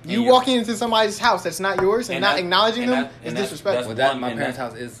 You And you're- walking into somebody's house that's not yours and, And not that- acknowledging and them that- is and that's- disrespectful. Well, that one- my and parents'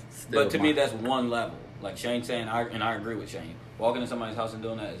 that- house is still. But to me, mine. that's one level. Like Shane saying, I agree with Shane. walking in somebody's house and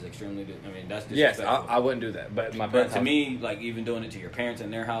doing that is extremely. I mean, that's Yes, disrespectful. I wouldn't do that. But my But parents. to me, like even doing it to your parents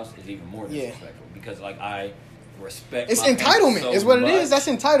in their house is even more Yeah. disrespectful because like I respect. It's my parents entitlement. so Is what it much. is. That's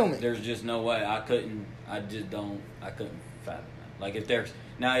entitlement. There's just no way I couldn't. I couldn't fathom that. Like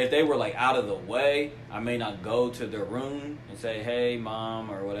if they were like out of the way, I may not go to their room and say, "Hey, mom,"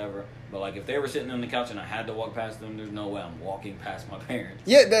 or whatever. But like if they were sitting on the couch and I had to walk past them, there's no way I'm walking past my parents.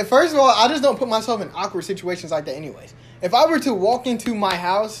 Yeah, first of all, I just don't put myself in awkward situations like that anyways. If I were to walk into my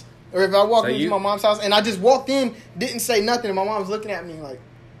house, or if I walked into my mom's house, and I just walked in, didn't say nothing, and my mom's looking at me like,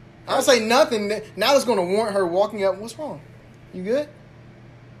 I don't say nothing, now it's going to warrant her walking up, what's wrong? You good?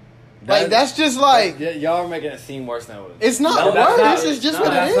 Like, that's just like... Y'all are making it seem worse than it was. It's not No, that's worse, not- it's just no,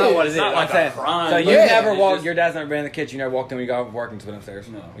 what it that's is. not what it is. It's not I'm like a saying. crime. So you Yeah. never It's walked. just- Your dad's never been in the kitchen. You never walked in when you got working to put upstairs.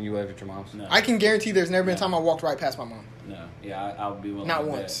 No. When you lived with your mom's. No. I can guarantee there's never been a time I walked right past my mom. No, yeah, I would be willing. Not to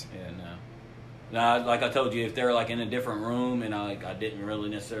bet. once. Yeah, no. No, like I told you, if they're like in a different room and I didn't really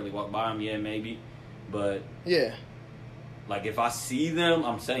necessarily walk by them, yeah, maybe. But Yeah. like if I see them,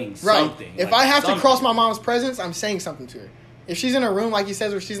 I'm saying Right. something. If like, I have something. to cross my mom's presence, I'm saying something to her. If she's in a room, like he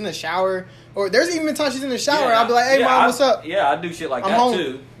says, or she's in the shower, or there's even been times she's in the shower, Yeah, I'll be like, hey, yeah, mom, what's up? Yeah, I do shit like I'm that home.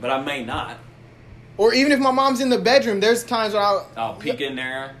 too, but I may not. Or even if my mom's in the bedroom, there's times where I'll peek in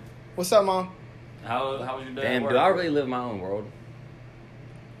there. what's up, mom? How was your day? Damn, at do work? I really live my own world?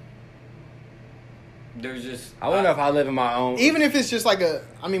 There's just I wonder if I live in my own. Even if it's just like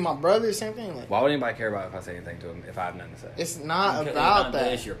my brother, same thing. Like, Why would anybody care about if I say anything to him if I have nothing to say? it's not It's about not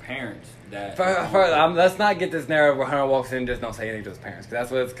that. It's your parents that. Let's not get this narrative where Hunter walks in and just don't say anything to his parents. Because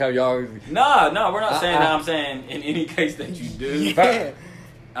that's what it's called. Y'all. No, we're not saying that. I'm saying in any case that you do. Yeah.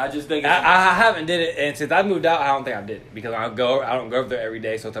 I just think it's, I haven't did it, and since I moved out, I don't think I did it because I don't go over there every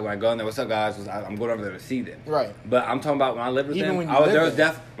day. So it's like when I go in there, what's up, guys? I'm going over there to see them. Right. But I'm talking about when I lived with Even them. when you lived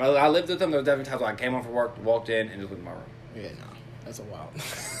there. I lived with them. There was definitely times when I came home from work, walked in, and just went in my room. Yeah, no, that's a wild.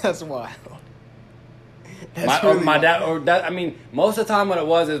 That's wild. My dad, or that. I mean, most of the time what it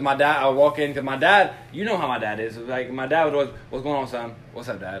was is my dad. I would walk in because my dad. You know how my dad is. Like my dad would always, "What's going on, son? What's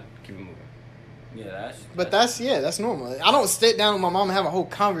up, dad? Keep it moving." yeah, that's normal. I don't sit down with my mom and have a whole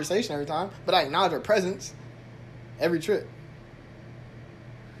conversation every time, but I acknowledge her presence every trip.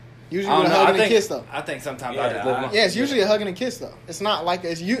 Usually with a hug and a kiss, though. I think sometimes Yeah, I just live my. Yeah, it's usually a hug and a kiss, though. It's not like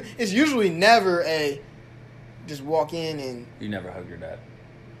it's usually never a just walk in and You never hug your dad.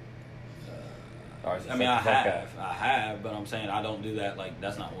 I mean, I have, but I'm saying I don't do that. Like,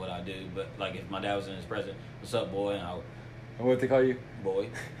 that's not what I do. But like, if my dad was in his presence, what's up, boy? And What they call you?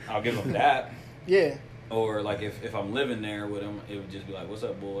 I'll give him that. yeah. Or like, if I'm living there with him, it would just be like, what's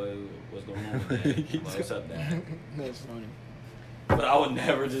up, boy? What's going on with that? I'm like, what's up, dad? That's funny. But I would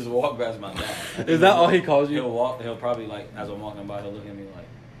never just walk past my dad. Is that all he calls you? He'll probably like, as I'm walking by, he'll look at me like,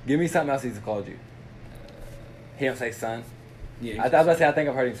 Give me something else he's called you. He don't say son. yeah. I was about to say I think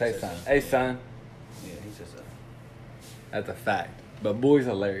I've heard him say son. Hey son. Yeah, he says that. That's a fact. But boy's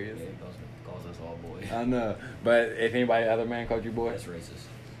hilarious. Yeah, he calls us all boy. I know. But if anybody other man called you boy, That's racist.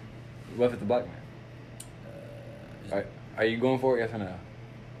 what if it's a black man? Are you going for it? Yes or no?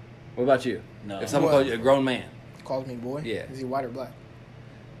 What about you? No. If someone What? called you a grown man, Calls me boy. Yeah. Is he white or black?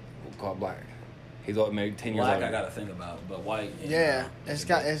 we'll call it black. He's what, maybe 10 years Black, old. I gotta think about, but white. Yeah, it's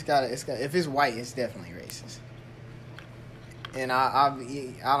got. If it's white, it's definitely racist. And I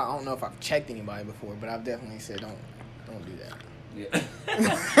don't know if I've checked anybody before, but I've definitely said don't do that.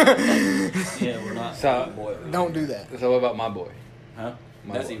 Yeah. Yeah, we're not. So- boy. Don't do that. So what about my boy? Huh?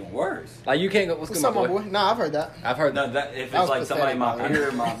 My That's boy. even worse. Like you can't go. What's What's good, up, my boy? Nah, I've heard that. I've heard No, that. that if That it's was like somebody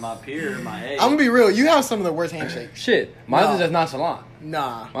pathetic, my peer, my age. I'm gonna be real. You have some of the worst handshakes. Shit, mine's No. is just nonchalant.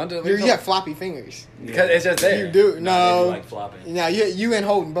 Nah, Mine just- you have floppy fingers. Because it's just there. You do They no. like flopping. Now you and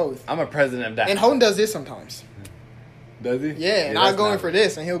Holden both. I'm a president of that. And Holden does this sometimes. Does he? Yeah, and I'll that's go in not- for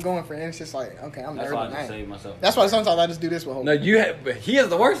this, and he'll go in for, and it's just like, okay, I'm That's nervous why I tonight. just save myself. That's why sometimes I just do this with Holden. No, but he has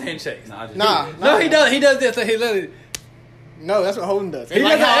the worst handshakes. Nah, I just Nah. do it. No, he does. He does this. So he literally. No, that's what Holden does. He And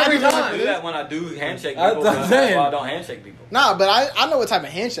does that how I every do it time. I for do this- that when I do handshake That's people. what I'm That's saying. why I don't handshake people. Nah, but I know what type of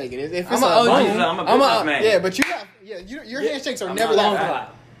handshake it is. If it's I'm a OG. I'm a businessman. yeah, but your handshakes are I'm never not like that that.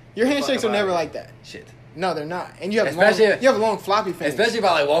 bad. Your handshakes are Fuck never about it. like that. Shit. No, they're not. And you have Especially- long, you have long floppy fingers. Especially if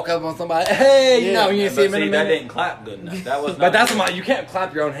I like walk up on somebody. Hey, you Yeah. know, when you Yeah, see but him in a that minute. didn't clap good enough. That was. But not that's good. why you can't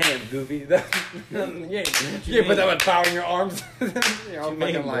clap your own hands, goofy. You can't put that much power in your arms. You're all What you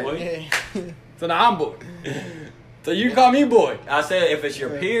fucking mean, like. boy? Yeah. So now I'm boy. So you can call me boy. I said if it's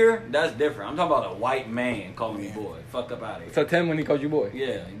your peer, that's different. I'm talking about a white man calling me boy. Fuck up out of here. So Tim when he called you boy.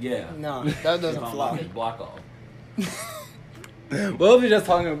 Yeah. No, that If doesn't I'm fly. on his block off. Well, if you're just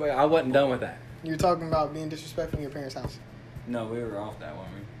talking about, I wasn't done with that. You're talking about being disrespectful in your parents' house. No, we were off that one.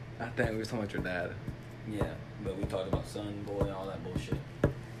 I think we were talking about your dad. Yeah. But we talked about Son Boy and all that bullshit.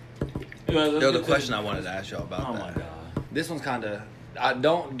 There was a question I wanted to ask y'all about Oh that. my god. This one's kind of...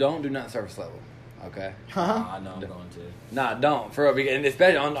 Don't do nothing surface level, okay? I know I'm going to. Nah, don't. For real. And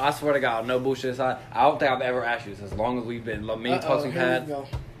especially, I swear to God, no bullshit aside, I don't think I've ever asked you this as long as we've been... Many talks we've had.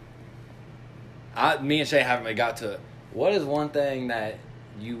 Me and Shay haven't really got to it. What is one thing that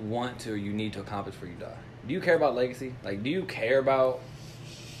you want to or you need to accomplish before you die? Do you care about legacy? Like, do you care about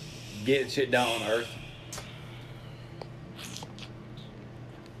getting shit down on Earth?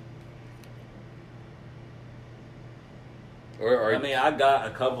 Or I mean, I got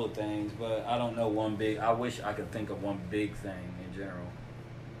a couple of things, but I don't know one big. I wish I could think of one big thing in general.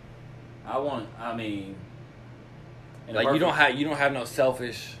 like you don't have no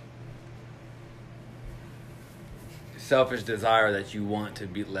selfish desire that you want to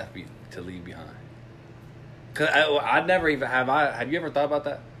be to leave behind. Cause I never even have you ever thought about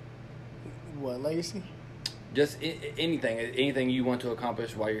that? What, legacy? Just anything you want to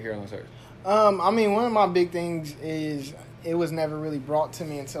accomplish while you're here on this earth. I mean, one of my big things is it was never really brought to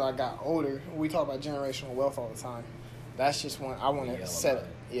me until I got older. We talk about generational wealth all the time. That's just one I want to set up.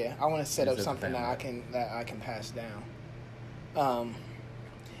 Yeah, I want to set up something that I can pass down.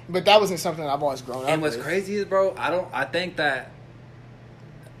 But that wasn't something I've always grown up with. And what's crazy is, bro, I think that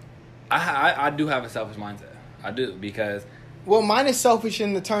I do have a selfish mindset. I do, because... Well, mine is selfish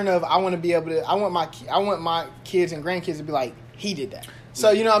in the turn of I want to be able to... I want my kids and grandkids to be like, he did that. So,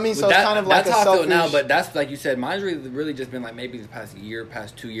 you know what I mean? So it's kind of like that's a how selfish... I feel now, but that's, like you said, mine's really just been like maybe the past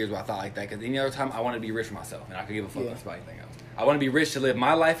 2 years where I thought like that. Because any other time, I want to be rich for myself, and I could give a fuck about anything else. I want to be rich to live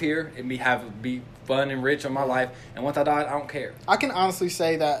my life here and be fun and rich on my life. And once I die, I don't care. I can honestly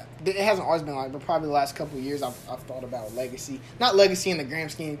say that it hasn't always been like, but probably the last couple of years, I've thought about legacy. Not legacy in the grand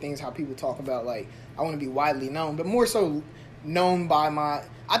scheme of things, how people talk about like I want to be widely known, but more so known by my.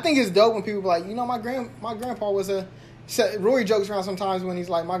 I think it's dope when people be like, you know, my grandpa was a. Rory jokes around sometimes when he's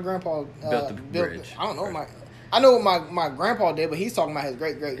like, my grandpa built the bridge. I don't know I know what my grandpa did, but he's talking about his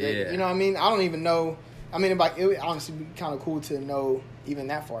great. You know what I mean? I don't even know. I mean, it would honestly be kind of cool to know even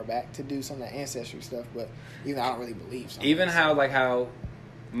that far back to do some of that ancestry stuff, but even I don't really believe so. Even how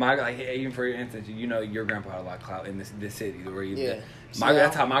even for instance, you know, your grandpa had a lot of clout in this city where you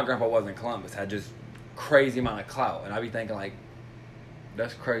that's how my grandpa was in Columbus, had just crazy amount of clout, and I'd be thinking like,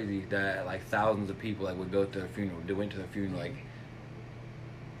 that's crazy that like thousands of people like would go to the funeral, they went to the funeral, like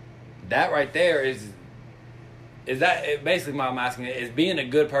that right there is that basically what I'm asking is being a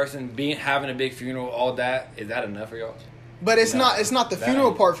good person, having a big funeral, all that, is that enough for y'all? But it's not the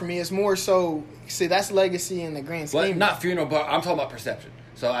funeral part for me. It's more so, see, that's legacy in the grand scheme. Well, not funeral, but I'm talking about perception.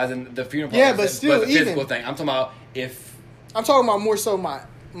 So as in the funeral part, yeah, but still, but the physical thing. I'm talking about I'm talking about more so my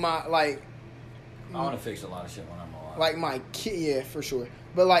like. I want to fix a lot of shit when I'm alive. Like my kid, yeah, for sure.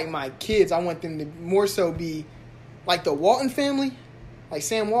 But like my kids, I want them to more so be like the Walton family, like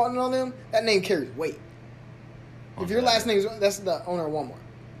Sam Walton and all them. That name carries weight. If your last name is, that's the owner of Walmart.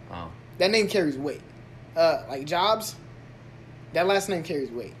 Oh. That name carries weight. Like Jobs, that last name carries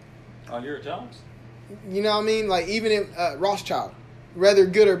weight. Oh, you're at Jobs? You know what I mean? Like even if Rothschild, whether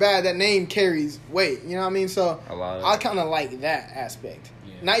good or bad, that name carries weight. You know what I mean? So I kind of like that aspect.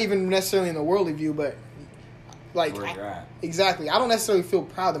 Yeah. Not even necessarily in the worldly view, but like exactly. I don't necessarily feel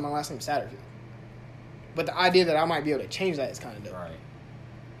proud that my last name's Satterfield, but the idea that I might be able to change that is kind of dope. Right.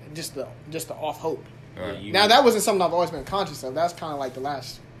 Just the off hope. Right. Now that wasn't something I've always been conscious of. That's kind of like the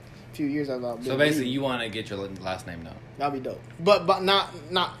last few years I've been. So basically, you want to get your last name known. That'd be dope, but not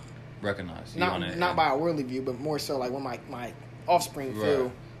recognized. Not by a worldly view, but more so like when my offspring feel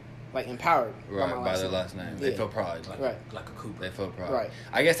like empowered by their last name. They feel proud, like a Cooper. They feel proud. Right.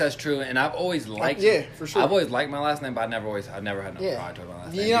 I guess that's true, and I've always liked. For sure. I've always liked my last name, but I never had no pride toward my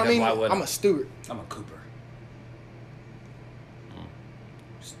last name. You know what I mean? I'm a Stewart. I'm a Cooper.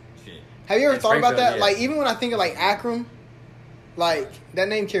 Have you ever thought about that? Yeah. Like, even when I think of, like, Akram, like, that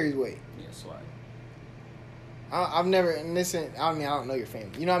name carries weight. Yeah, swag. I've never, and listen, I mean, I don't know your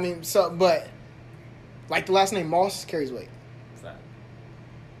family. You know what I mean? So, but, like, the last name Moss carries weight. Fact.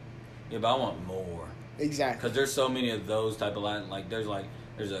 Yeah, but I want more. Exactly. Because there's so many of those type of last,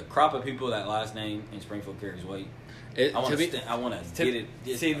 there's a crop of people that last name in Springfield carries weight. I want to get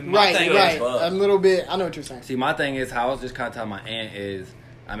it. See, right. A little bit. I know what you're saying. See, my thing is how I was just kind of telling my aunt is,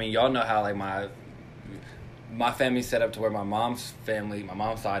 I mean, y'all know how like my family's set up to where my mom's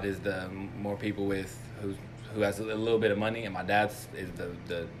side is the more people with who has a little bit of money, and my dad's is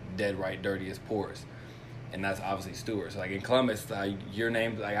the dead right dirtiest poorest, and that's obviously Stewart. So like in Columbus, your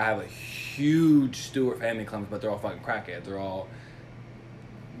name, like I have a huge Stewart family in Columbus, but they're all fucking crackheads. They're all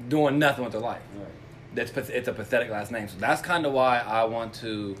doing nothing with their life. Right. It's a pathetic last name. So that's kind of why I want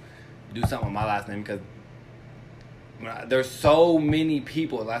to do something with my last name, because there's so many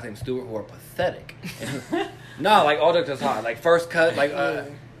people with last name Stewart who are pathetic. No, like all jokes aside, like first cut, like,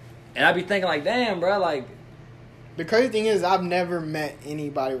 and I'd be thinking like, damn, bro, like. The crazy thing is, I've never met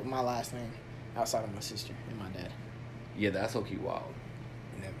anybody with my last name outside of my sister and my dad. Yeah, that's okay, wild.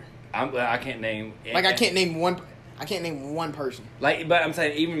 Never. I can't name. Like I can't name one. I can't name one person. Like, but I'm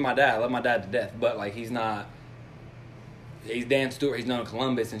saying even my dad. I love my dad to death, but like he's not. He's Dan Stewart. He's known in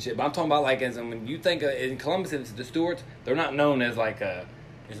Columbus and shit. But I'm talking about like as in when you think of, in Columbus, it's the Stewarts. They're not known as like a.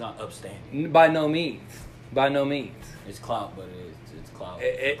 It's not upstanding. By no means. By no means. It's clout, but it's clout.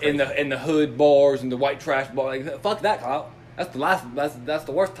 In the hood bars and the white trash bar, like fuck that clout. That's the last. That's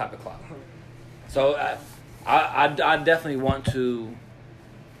the worst type of clout. So I definitely want to.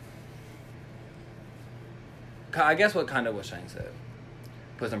 I guess what kind of what Shane said.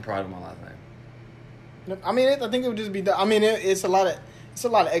 Put some pride in my last name. I mean, I think it would just be. I mean, it's a lot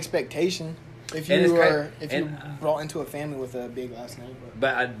of expectation if you brought into a family with a big last name.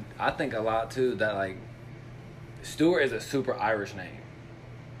 But I think a lot too that like Stewart is a super Irish name.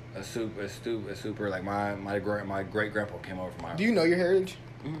 A super like my great grandpa came over from Ireland. Do you know your heritage?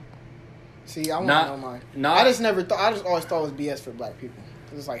 Mm-hmm. See, I want to know mine. I just never thought. I just always thought it was BS for black people.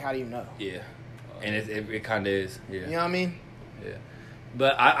 It's like, how do you know? Yeah, and it kind of is. Yeah, you know what I mean? Yeah,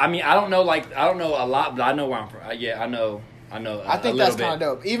 but I mean I don't know a lot, but I know where I'm from. Yeah, I know. I think that's kind of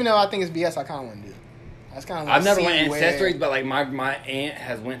dope. Even though I think it's BS, I kind of want to do it. That's kind of. I've never went ancestries, but like my aunt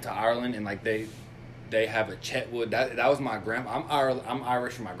has went to Ireland and like they have a Chetwood. That was my grandpa. I'm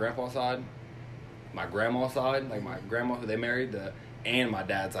Irish from my grandpa's side, my grandma's side, like my grandma who they married, and my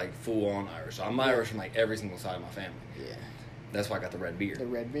dad's like full on Irish. So I'm Irish from like every single side of my family. Yeah, that's why I got the red beard. The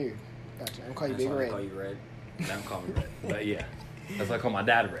red beard. Gotcha. I'm calling you Big Red. Call you Red. Don't call me Red, but yeah. That's why I call my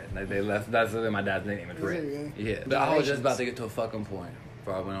dad Red. Like that's really my dad's name. It's Red. Really? Yeah. But I was just about to get to a fucking point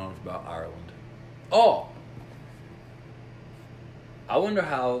before I went on about Ireland. Oh. I wonder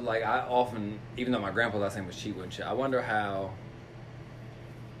how, like, I often, even though my grandpa's last name was Cheatwood and shit, I wonder how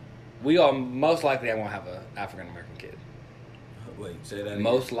we are most likely I'm going to have an African American kid. Wait, say that again.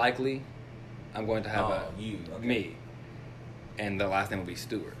 Most likely I'm going to have me. And the last name will be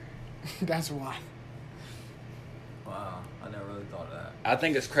Stewart. That's why. Wow, I never really thought of that. I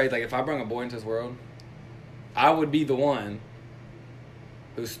think it's crazy. Like, if I bring a boy into this world, I would be the one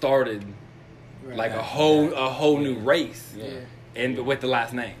who started, like, a whole new race. Yeah. And with the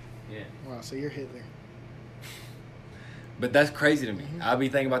last name. Yeah. Wow, so you're Hitler. But that's crazy to me. Mm-hmm. I'll be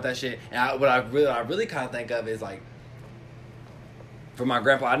thinking about that shit. And what I really kind of think of is like, for my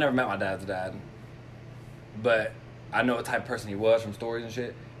grandpa, I never met my dad's dad, but I know what type of person he was from stories and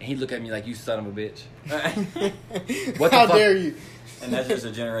shit. And he looked at me like, "You son of a bitch." What the How fuck? dare you? And that's just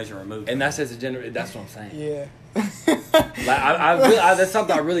a generation removed. And that's just a generation. That's what I'm saying. Yeah. Like that's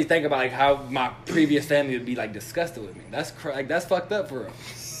something I really think about, like how my previous family would be like disgusted with me. That's like that's fucked up for real.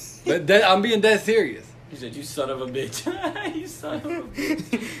 But I'm being dead serious. He said, "You son of a bitch." You son of a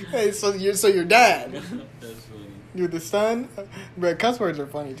bitch. Hey, so your dad. That's funny. You're the son? But cuss words are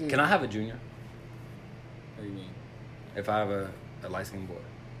funny too. Can I have a junior What do you mean? if I have a light-skinned boy?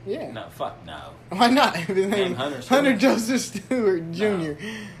 Yeah. No, fuck no. Why not? His name Hunter Joseph Stewart Jr. No.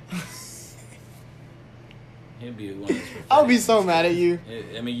 He'd be one of those. I'll be so mad at you.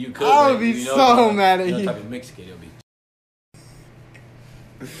 I mean, you could. I'll but be you know so mad at you. you. Know type of mixed kid he'll be.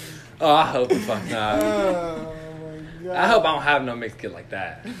 Oh, I hope the fuck not. Oh my god. I hope I don't have no mixed kid like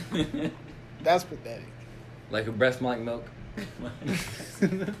that. That's pathetic. Like who breast like milk.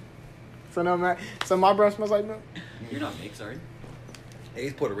 So my breath smells like milk? You're not mixed, are you? Hey,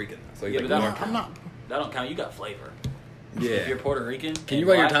 he's Puerto Rican, so he's Yeah, like but more- that I'm not. That don't count. You got flavor. Yeah. If you're Puerto Rican. Can you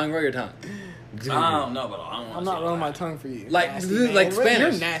roll your tongue? Roll your tongue. I don't know, but I don't want to. I'm not rolling my tongue for you. Like Nasty this is man. like Spanish.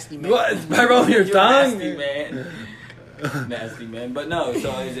 You're nasty, man. What? By rolling your You're tongue? nasty man. Nasty man. But no.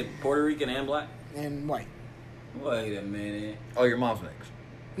 So is it Puerto Rican and black? And white. Wait a minute. Oh, your mom's mixed.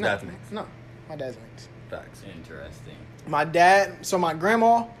 No, Dad's mixed. No, my dad's mixed. Facts. Interesting. My dad, so my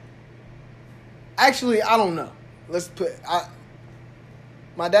grandma, actually, I don't know.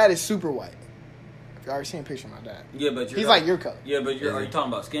 My dad is super white. If you already seen a picture of my dad. Yeah, but He's like your color. Yeah, but are you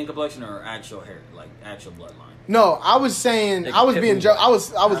talking about skin complexion or actual hair, like actual bloodline? No, I was saying, Like I was being Pitbull. I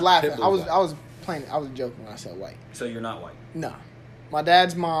was laughing. Pitbull's I was white. playing. I was joking when I said white. So you're not white. No, my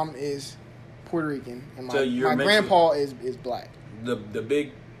dad's mom is Puerto Rican, and So you're my mixing- grandpa is black. The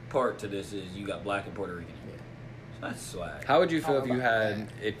big part to this is you got black and Puerto Rican. Yeah. So that's swag. How would you feel How if you about had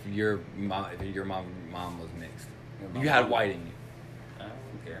that? if your mom was mixed? Your You mom- had white in you. I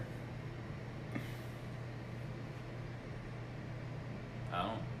don't care.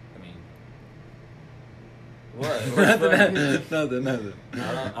 I mean, Nothing.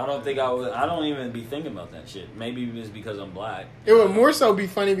 I don't think I would. I don't even be thinking about that shit. Maybe it's because I'm black. It would more so be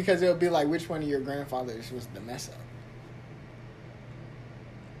funny because it would be like, which one of your grandfathers was the mess up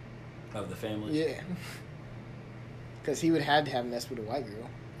Of the family. Yeah, because he would have to have messed with a white girl,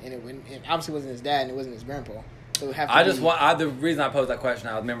 and it wouldn't. It obviously wasn't his dad, and it wasn't his grandpa. So it would have to the reason I posed that question,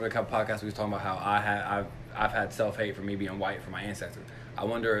 I remember a couple podcasts we was talking about how I've had self-hate for me being white for my ancestors. I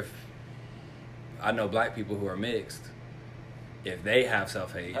wonder if I know black people who are mixed, if they have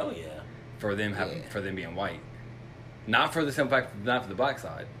self-hate. Hell yeah. For them being white, not for the simple fact, not for the black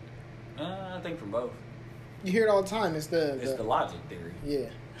side. I think for both. You hear it all the time. It's the logic theory. Yeah.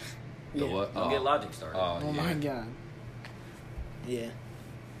 The what? Don't get logic started. Oh my god. Yeah.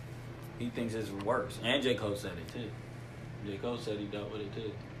 He thinks it's worse. And J. Cole said it too. J. Cole said he dealt with it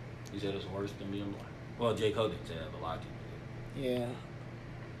too. He said it's worse than being black. Well, J. Cole didn't say that, but logic did. Yeah.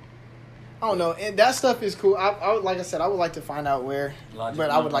 I don't know. And that stuff is cool. I would, like I said, I would like to find out where, Logic, but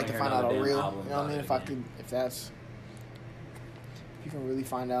I would like to find out a damn real. album You know what I mean? about If I it, could, if you can really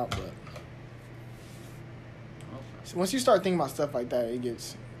find out, but so once you start thinking about stuff like that, it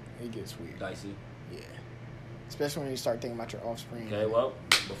gets weird. Dicey. Yeah. Especially when you start thinking about your offspring. Okay, well,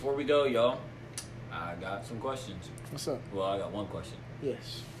 before we go, y'all, I got some questions. What's up? Well, I got one question.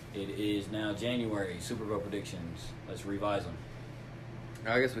 Yes. It is now January. Super Bowl predictions. Let's revise them.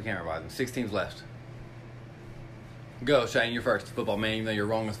 I guess we can't revise them. 6 teams left. Go, Shane. You're first. Football man, even though you're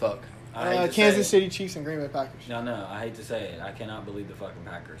wrong as fuck. I hate to Kansas say City Chiefs and Green Bay Packers. No. I hate to say it. I cannot believe the fucking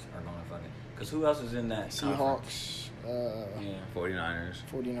Packers are going to fucking. Because who else is in that? Conference? Seahawks. Yeah. 49ers.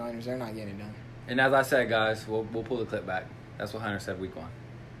 49ers. They're not getting it done. And as I said, guys, we'll pull the clip back. That's what Hunter said week 1.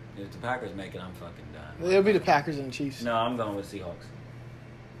 If the Packers make it, I'm fucking done. It'll be the Packers and the Chiefs. No, I'm going with Seahawks.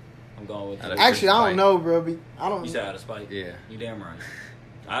 I'm going with. Actually, I don't know, bro. I don't. You said out of spite. Yeah. You damn right.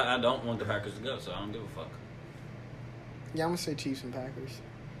 I don't want the Packers to go, so I don't give a fuck. Yeah, I'm gonna say Chiefs and Packers.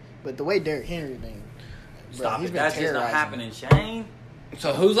 But the way Derrick Henry been, Stop he's it. been That's just not terrorizing. happening, Shane.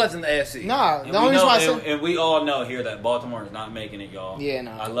 So who's left in the AFC? Nah, And the only reason why I said and we all know here that Baltimore is not making it, y'all. Yeah,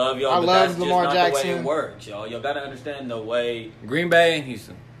 no. I love y'all, I but love that's Lamar just not Jackson. the way it works, y'all. Y'all gotta understand the way. Green Bay and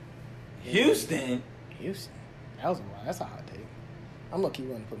Houston. Houston. That was that's a hot take. I'm gonna keep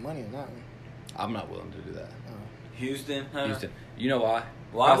willing to put money on that one. I'm not willing to do that. Houston. Huh? Houston. You know why?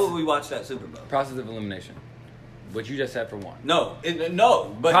 Why would we watch that Super Bowl? Process of elimination. What you just said for one. No,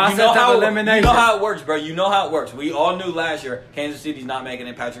 but Process you know how of elimination. you know how it works, bro. You know how it works. We all knew last year Kansas City's not making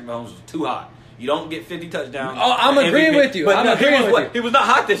it. Patrick Mahomes was too hot. You don't get 50 touchdowns. Oh, I'm and agreeing MVP. with you. But I'm no, agreeing with you. He was not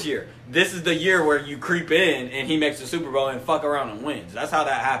hot this year. This is the year where you creep in and he makes the Super Bowl and fuck around and wins. That's how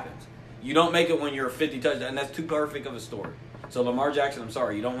that happens. You don't make it when you're 50 touchdowns, and that's too perfect of a story. So Lamar Jackson, I'm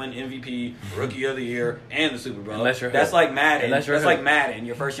sorry, you don't win MVP, Rookie of the Year, and the Super Bowl. Unless you're that's who? like Madden. Unless you're that's who? like Madden.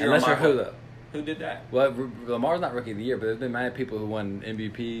 Your first year. Unless on you're my who, though? Who did that? Well, Lamar's not Rookie of the Year, but there's been many people who won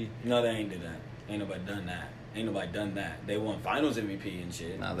MVP. No, they ain't did that. Ain't nobody done that. Ain't nobody done that. They won Finals MVP and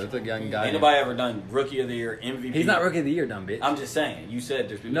shit. No, there's a young guy. Ain't nobody ever done Rookie of the Year, MVP. He's not Rookie of the Year, dumb bitch. I'm just saying. You said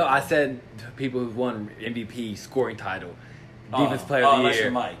there's people. No, I said people who've won MVP, scoring title, Defense Player of the unless Year.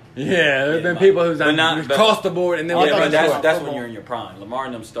 you're Mike. Yeah, there's been Mike. people who've done But not- across the board and then Oh, went yeah, back but and that's- forth. That's when you're in your prime. Lamar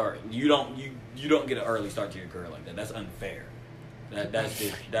and them start. You don't get an early start to your career like that. That's unfair. That's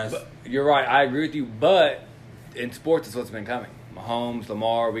But you're right. I agree with you. But in sports, it's what's been coming. Mahomes,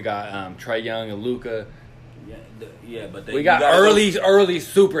 Lamar. We got Trey Young and Luka. but We got early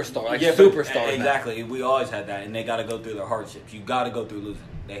superstar, like superstars. now. Exactly. We always had that, and they got to go through their hardships. You got to go through losing.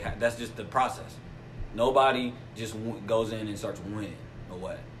 That's just the process. Nobody just goes in and starts winning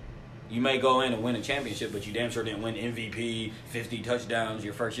away. You may go in and win a championship, but you damn sure didn't win MVP, 50 touchdowns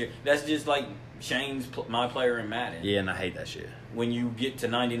your first year. That's just like Shane's my player in Madden. Yeah, and I hate that shit. When you get to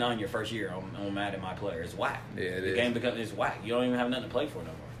 99 your first year on Madden, my player, it's whack. Yeah, the game it's whack. You don't even have nothing to play for no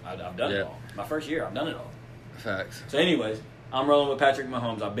more. I've done it all. My first year, I've done it all. Facts. So anyways, I'm rolling with Patrick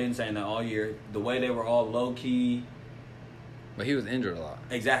Mahomes. I've been saying that all year. The way they were all low-key. But he was injured a lot.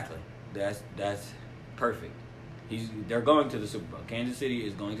 Exactly. That's perfect. They're going to the Super Bowl. Kansas City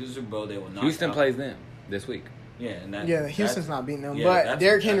is going to the Super Bowl. They will not. Houston plays them this week. Yeah, and Houston's not beating them, yeah, but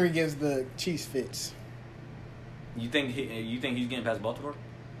Derrick Henry gives the Chiefs fits. You think he's getting past Baltimore?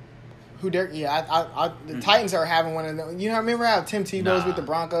 Who Derrick? Yeah, the Titans are having one of them. You know, remember how Tim Tebow's with the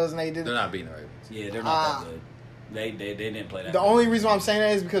Broncos and they did. They're not beating the Ravens. Yeah, they're not that good. They didn't play that. The only reason why I'm saying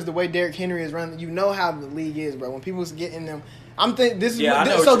that is because the way Derrick Henry is running. You know how the league is, bro. When people get in them, this is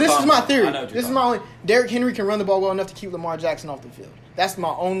my theory. This is my only. Derrick Henry can run the ball well enough to keep Lamar Jackson off the field. That's my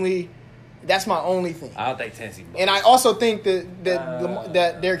only thing. I'll take Tennessee. And I also think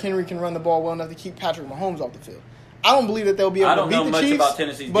that Derrick Henry can run the ball well enough to keep Patrick Mahomes off the field. I don't believe that they'll be I able to don't beat know the much Chiefs. about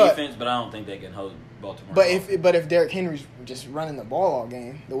Tennessee's defense, but I don't think they can hold Baltimore. But if Derrick Henry's just running the ball all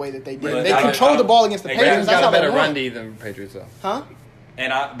game the way that they did, But they I- controlled the ball against the Exactly. Patriots. Ravens That's got how a they better won. run D than Patriots though. Huh?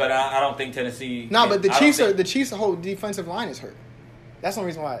 I don't think Tennessee. No, but the I don't Chiefs think- the Chiefs' whole defensive line is hurt. That's the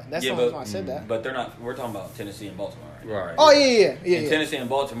reason why. That's the reason why I said that. But they're not. We're talking about Tennessee and Baltimore, right? Right. Oh yeah. In Tennessee and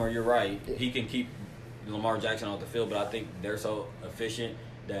Baltimore, you're right. He can keep Lamar Jackson off the field, but I think they're so efficient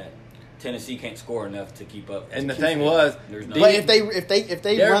that Tennessee can't score enough to keep up. And the thing was, There's no. But if they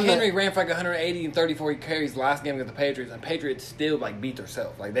Derrick run Henry the, ran for like 180 and 34 carries last game against the Patriots, and Patriots still like beat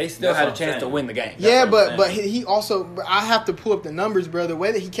themselves. Like they still That's had a what I'm chance to saying. win the game. yeah, That's what I'm but saying. he also I have to pull up the numbers, bro. The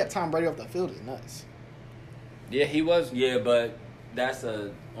way that he kept Tom Brady off the field is nuts. Yeah, he was. Yeah, but that's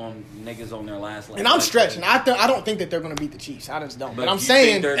on niggas on their last leg. And I'm stretching. I don't think that they're going to beat the Chiefs. I just don't. But I'm you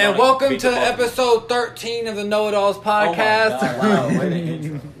saying, think they're And gonna welcome beat to the Baltimore- episode 13 of the Noahidols Oh my podcast. God, wow, what an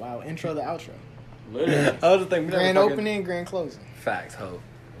intro. wow, intro to outro, Literally. I was thinking, grand opening, grand closing. Facts, ho.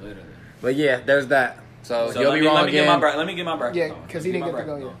 Literally. But yeah, there's that. So, So you'll let be me, wrong let me again. let me get my bracket. Yeah, going. 'cause Let he me didn't my get to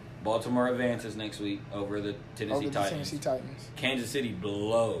go bracket yet. going. Baltimore advances next week over the Tennessee Over the Titans. Tennessee Titans. Kansas City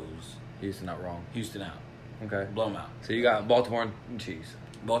blows Houston not wrong. Houston out. Okay. Blow them out. So you got Baltimore and Chiefs.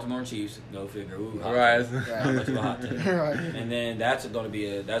 Baltimore and Chiefs, go figure. Ooh, hot Right. take. How much of a hot take? Right. And then that's going to be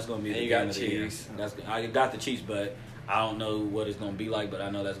the And you game got of the year. Chiefs. I got the Chiefs, but I don't know what it's going to be like. But I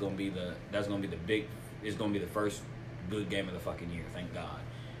know it's going to be the first good game of the fucking year. Thank God.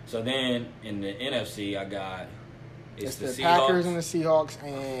 So then in the NFC, I got It's the the Seahawks. Packers and the Seahawks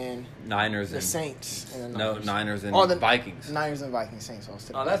and Niners the and Saints and the no Niners. Niners and Oh, the Vikings. Niners and Vikings, Saints.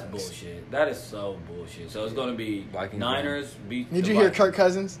 Oh, that's bullshit. That is so bullshit. So it's going to be Vikings Niners beat. Did the you hear Vikings. Kirk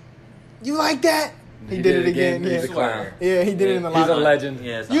Cousins? You like that? He did it again. He's a Yeah. clown. Yeah, he did it in the He's a last. legend.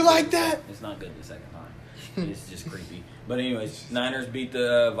 Yeah, it's You not like good. that? It's not good the second time. It's just creepy. But anyways, Niners beat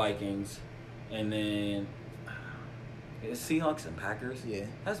the Vikings, and then it's Seahawks and Packers. Yeah,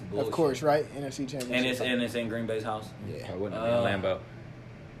 That's bullshit. of course, right? NFC Championship. And it's in Green Bay's house. yeah. I wouldn't be in Lambeau.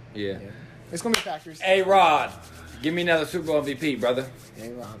 Yeah. Yeah. It's gonna be Packers. Hey Rod, give me another Super Bowl MVP, brother.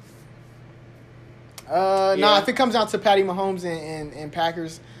 Hey, Rob. Yeah. Nah, if it comes down to Patty Mahomes and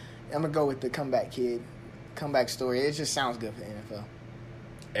Packers, I'm gonna go with the comeback kid, comeback story. It just sounds good for the NFL.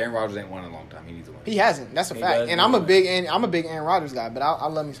 Aaron Rodgers ain't won in a long time. He needs to win. He hasn't. That's a He fact. does And need I'm to a big Aaron Rodgers guy, but I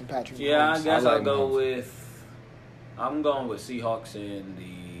love me some Patrick. Yeah, I Mahomes. guess I like I'll go Mahomes. with. I'm going with Seahawks and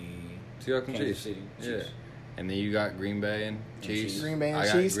the Seahawks and Kansas Chiefs. City. Yeah. Chiefs. And then you got Green Bay and Chiefs. Green Bay and I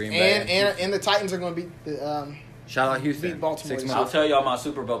got Chiefs, Green Bay and Chiefs. the Titans are gonna beat the. Shout out Houston. beat Baltimore 6 this I'll months. tell y'all my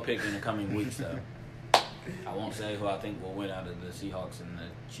Super Bowl pick in the coming weeks, though. I won't say who I think will win out of the Seahawks and the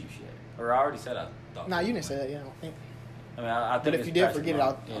Chiefs yet. Or I already said I thought. Nah, they you would didn't say win. that. Yeah, I don't think. I mean, I think But if it's you did Patrick forget it, Mahomes.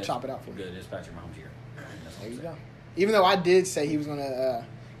 I'll Yeah, chop it out for you. Good, it's Patrick Mahomes here. That's what There I'm you saying. go. Even though I did say he was gonna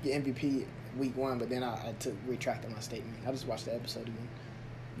get MVP week 1, but then I retracted my statement. I just watched the episode again.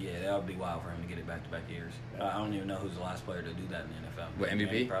 Yeah, that would be wild for him to get it back-to-back years. I don't even know who's the last player to do that in the NFL. What,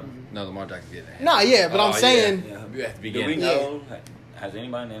 MVP? Probably. No, Lamar Jackson did that. Nah, yeah, but I'm Oh, saying Yeah. At the Do we beginning. know? Has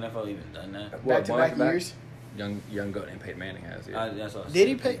anybody in the NFL even done that? What, back-to-back back- years. Young Goat and Peyton Manning has. Yeah. That's what I Did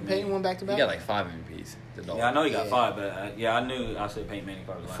he said, Peyton one back to He back? got like 5 MVPs. The Dolphins. Yeah, I know he got Yeah. 5, but I knew I said Peyton Manning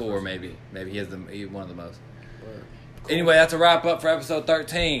probably the last 4 person. maybe. Maybe he has he's one of the most. Word. Anyway, that's a wrap up for episode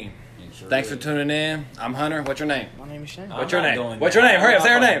 13. It sure Thanks is. for tuning in. I'm Hunter. What's your name? My name is Shane. I'm What's your not name? doing What's that. your name? Hurry up, I'm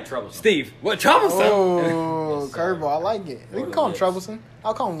say your not name. fucking troublesome. Steve. What? Troublesome? Oh, Yes, sir. curveball. I like it. We Lord can of call him Lips. troublesome.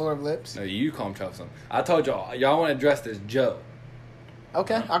 I'll call him Lord of Lips. No, you call him troublesome. I told y'all want to address this Joe.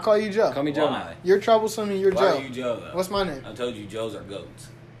 Okay, I'll call you Joe. Call me Joe. Why? You're troublesome and you're Why Joe. are you Joe, though? What's my name? I told you Joes are goats.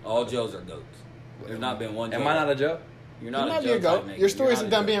 All Joes are goats. There's not been one Joe. Am I not a Joe? You're You not might a be Joe a goat. type nigga. Your story You're isn't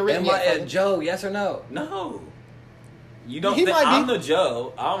not done a being Joe. written Am I yet. a Joe? Yes or no? No. You don't He think might be. I'm the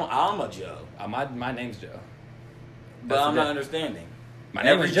Joe. I'm a Joe. My name's Joe. But That's I'm the not difference. understanding. My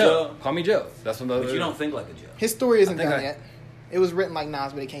name Every is Joe. Joe- Call me Joe. That's what those. But you don't think like a Joe. His story isn't I think done I- yet. It was written like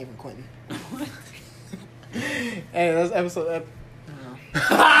Nas, but it came from Quentin. Hey, that's episode.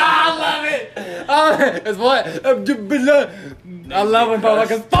 I love it. It's what I love when people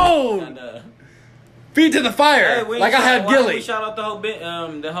like a And, stone. Feet to the fire, hey, we like I shout- had why don't Gilly. We shout out the whole bit,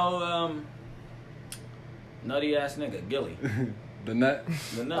 nutty ass nigga, Gilly. The nut.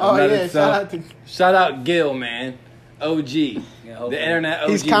 The nut. Oh Nut yeah, itself. shout out to. Shout out Gil, man. OG. Yeah, The hopefully. internet OG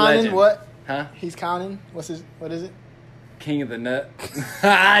He's Conan. legend. What? Huh? He's Conan. What is it? King of the nut.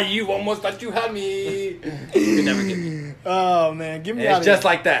 You almost thought you had me. You could never get me. Oh man, get me And out it's of just here.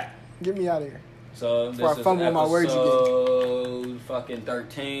 like that. Get me out of here. So Before I this is fumble my words again. episode fucking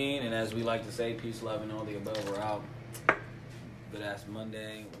 13, and as we like to say, peace, love, and all the above. We're out. Good ass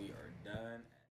Monday. We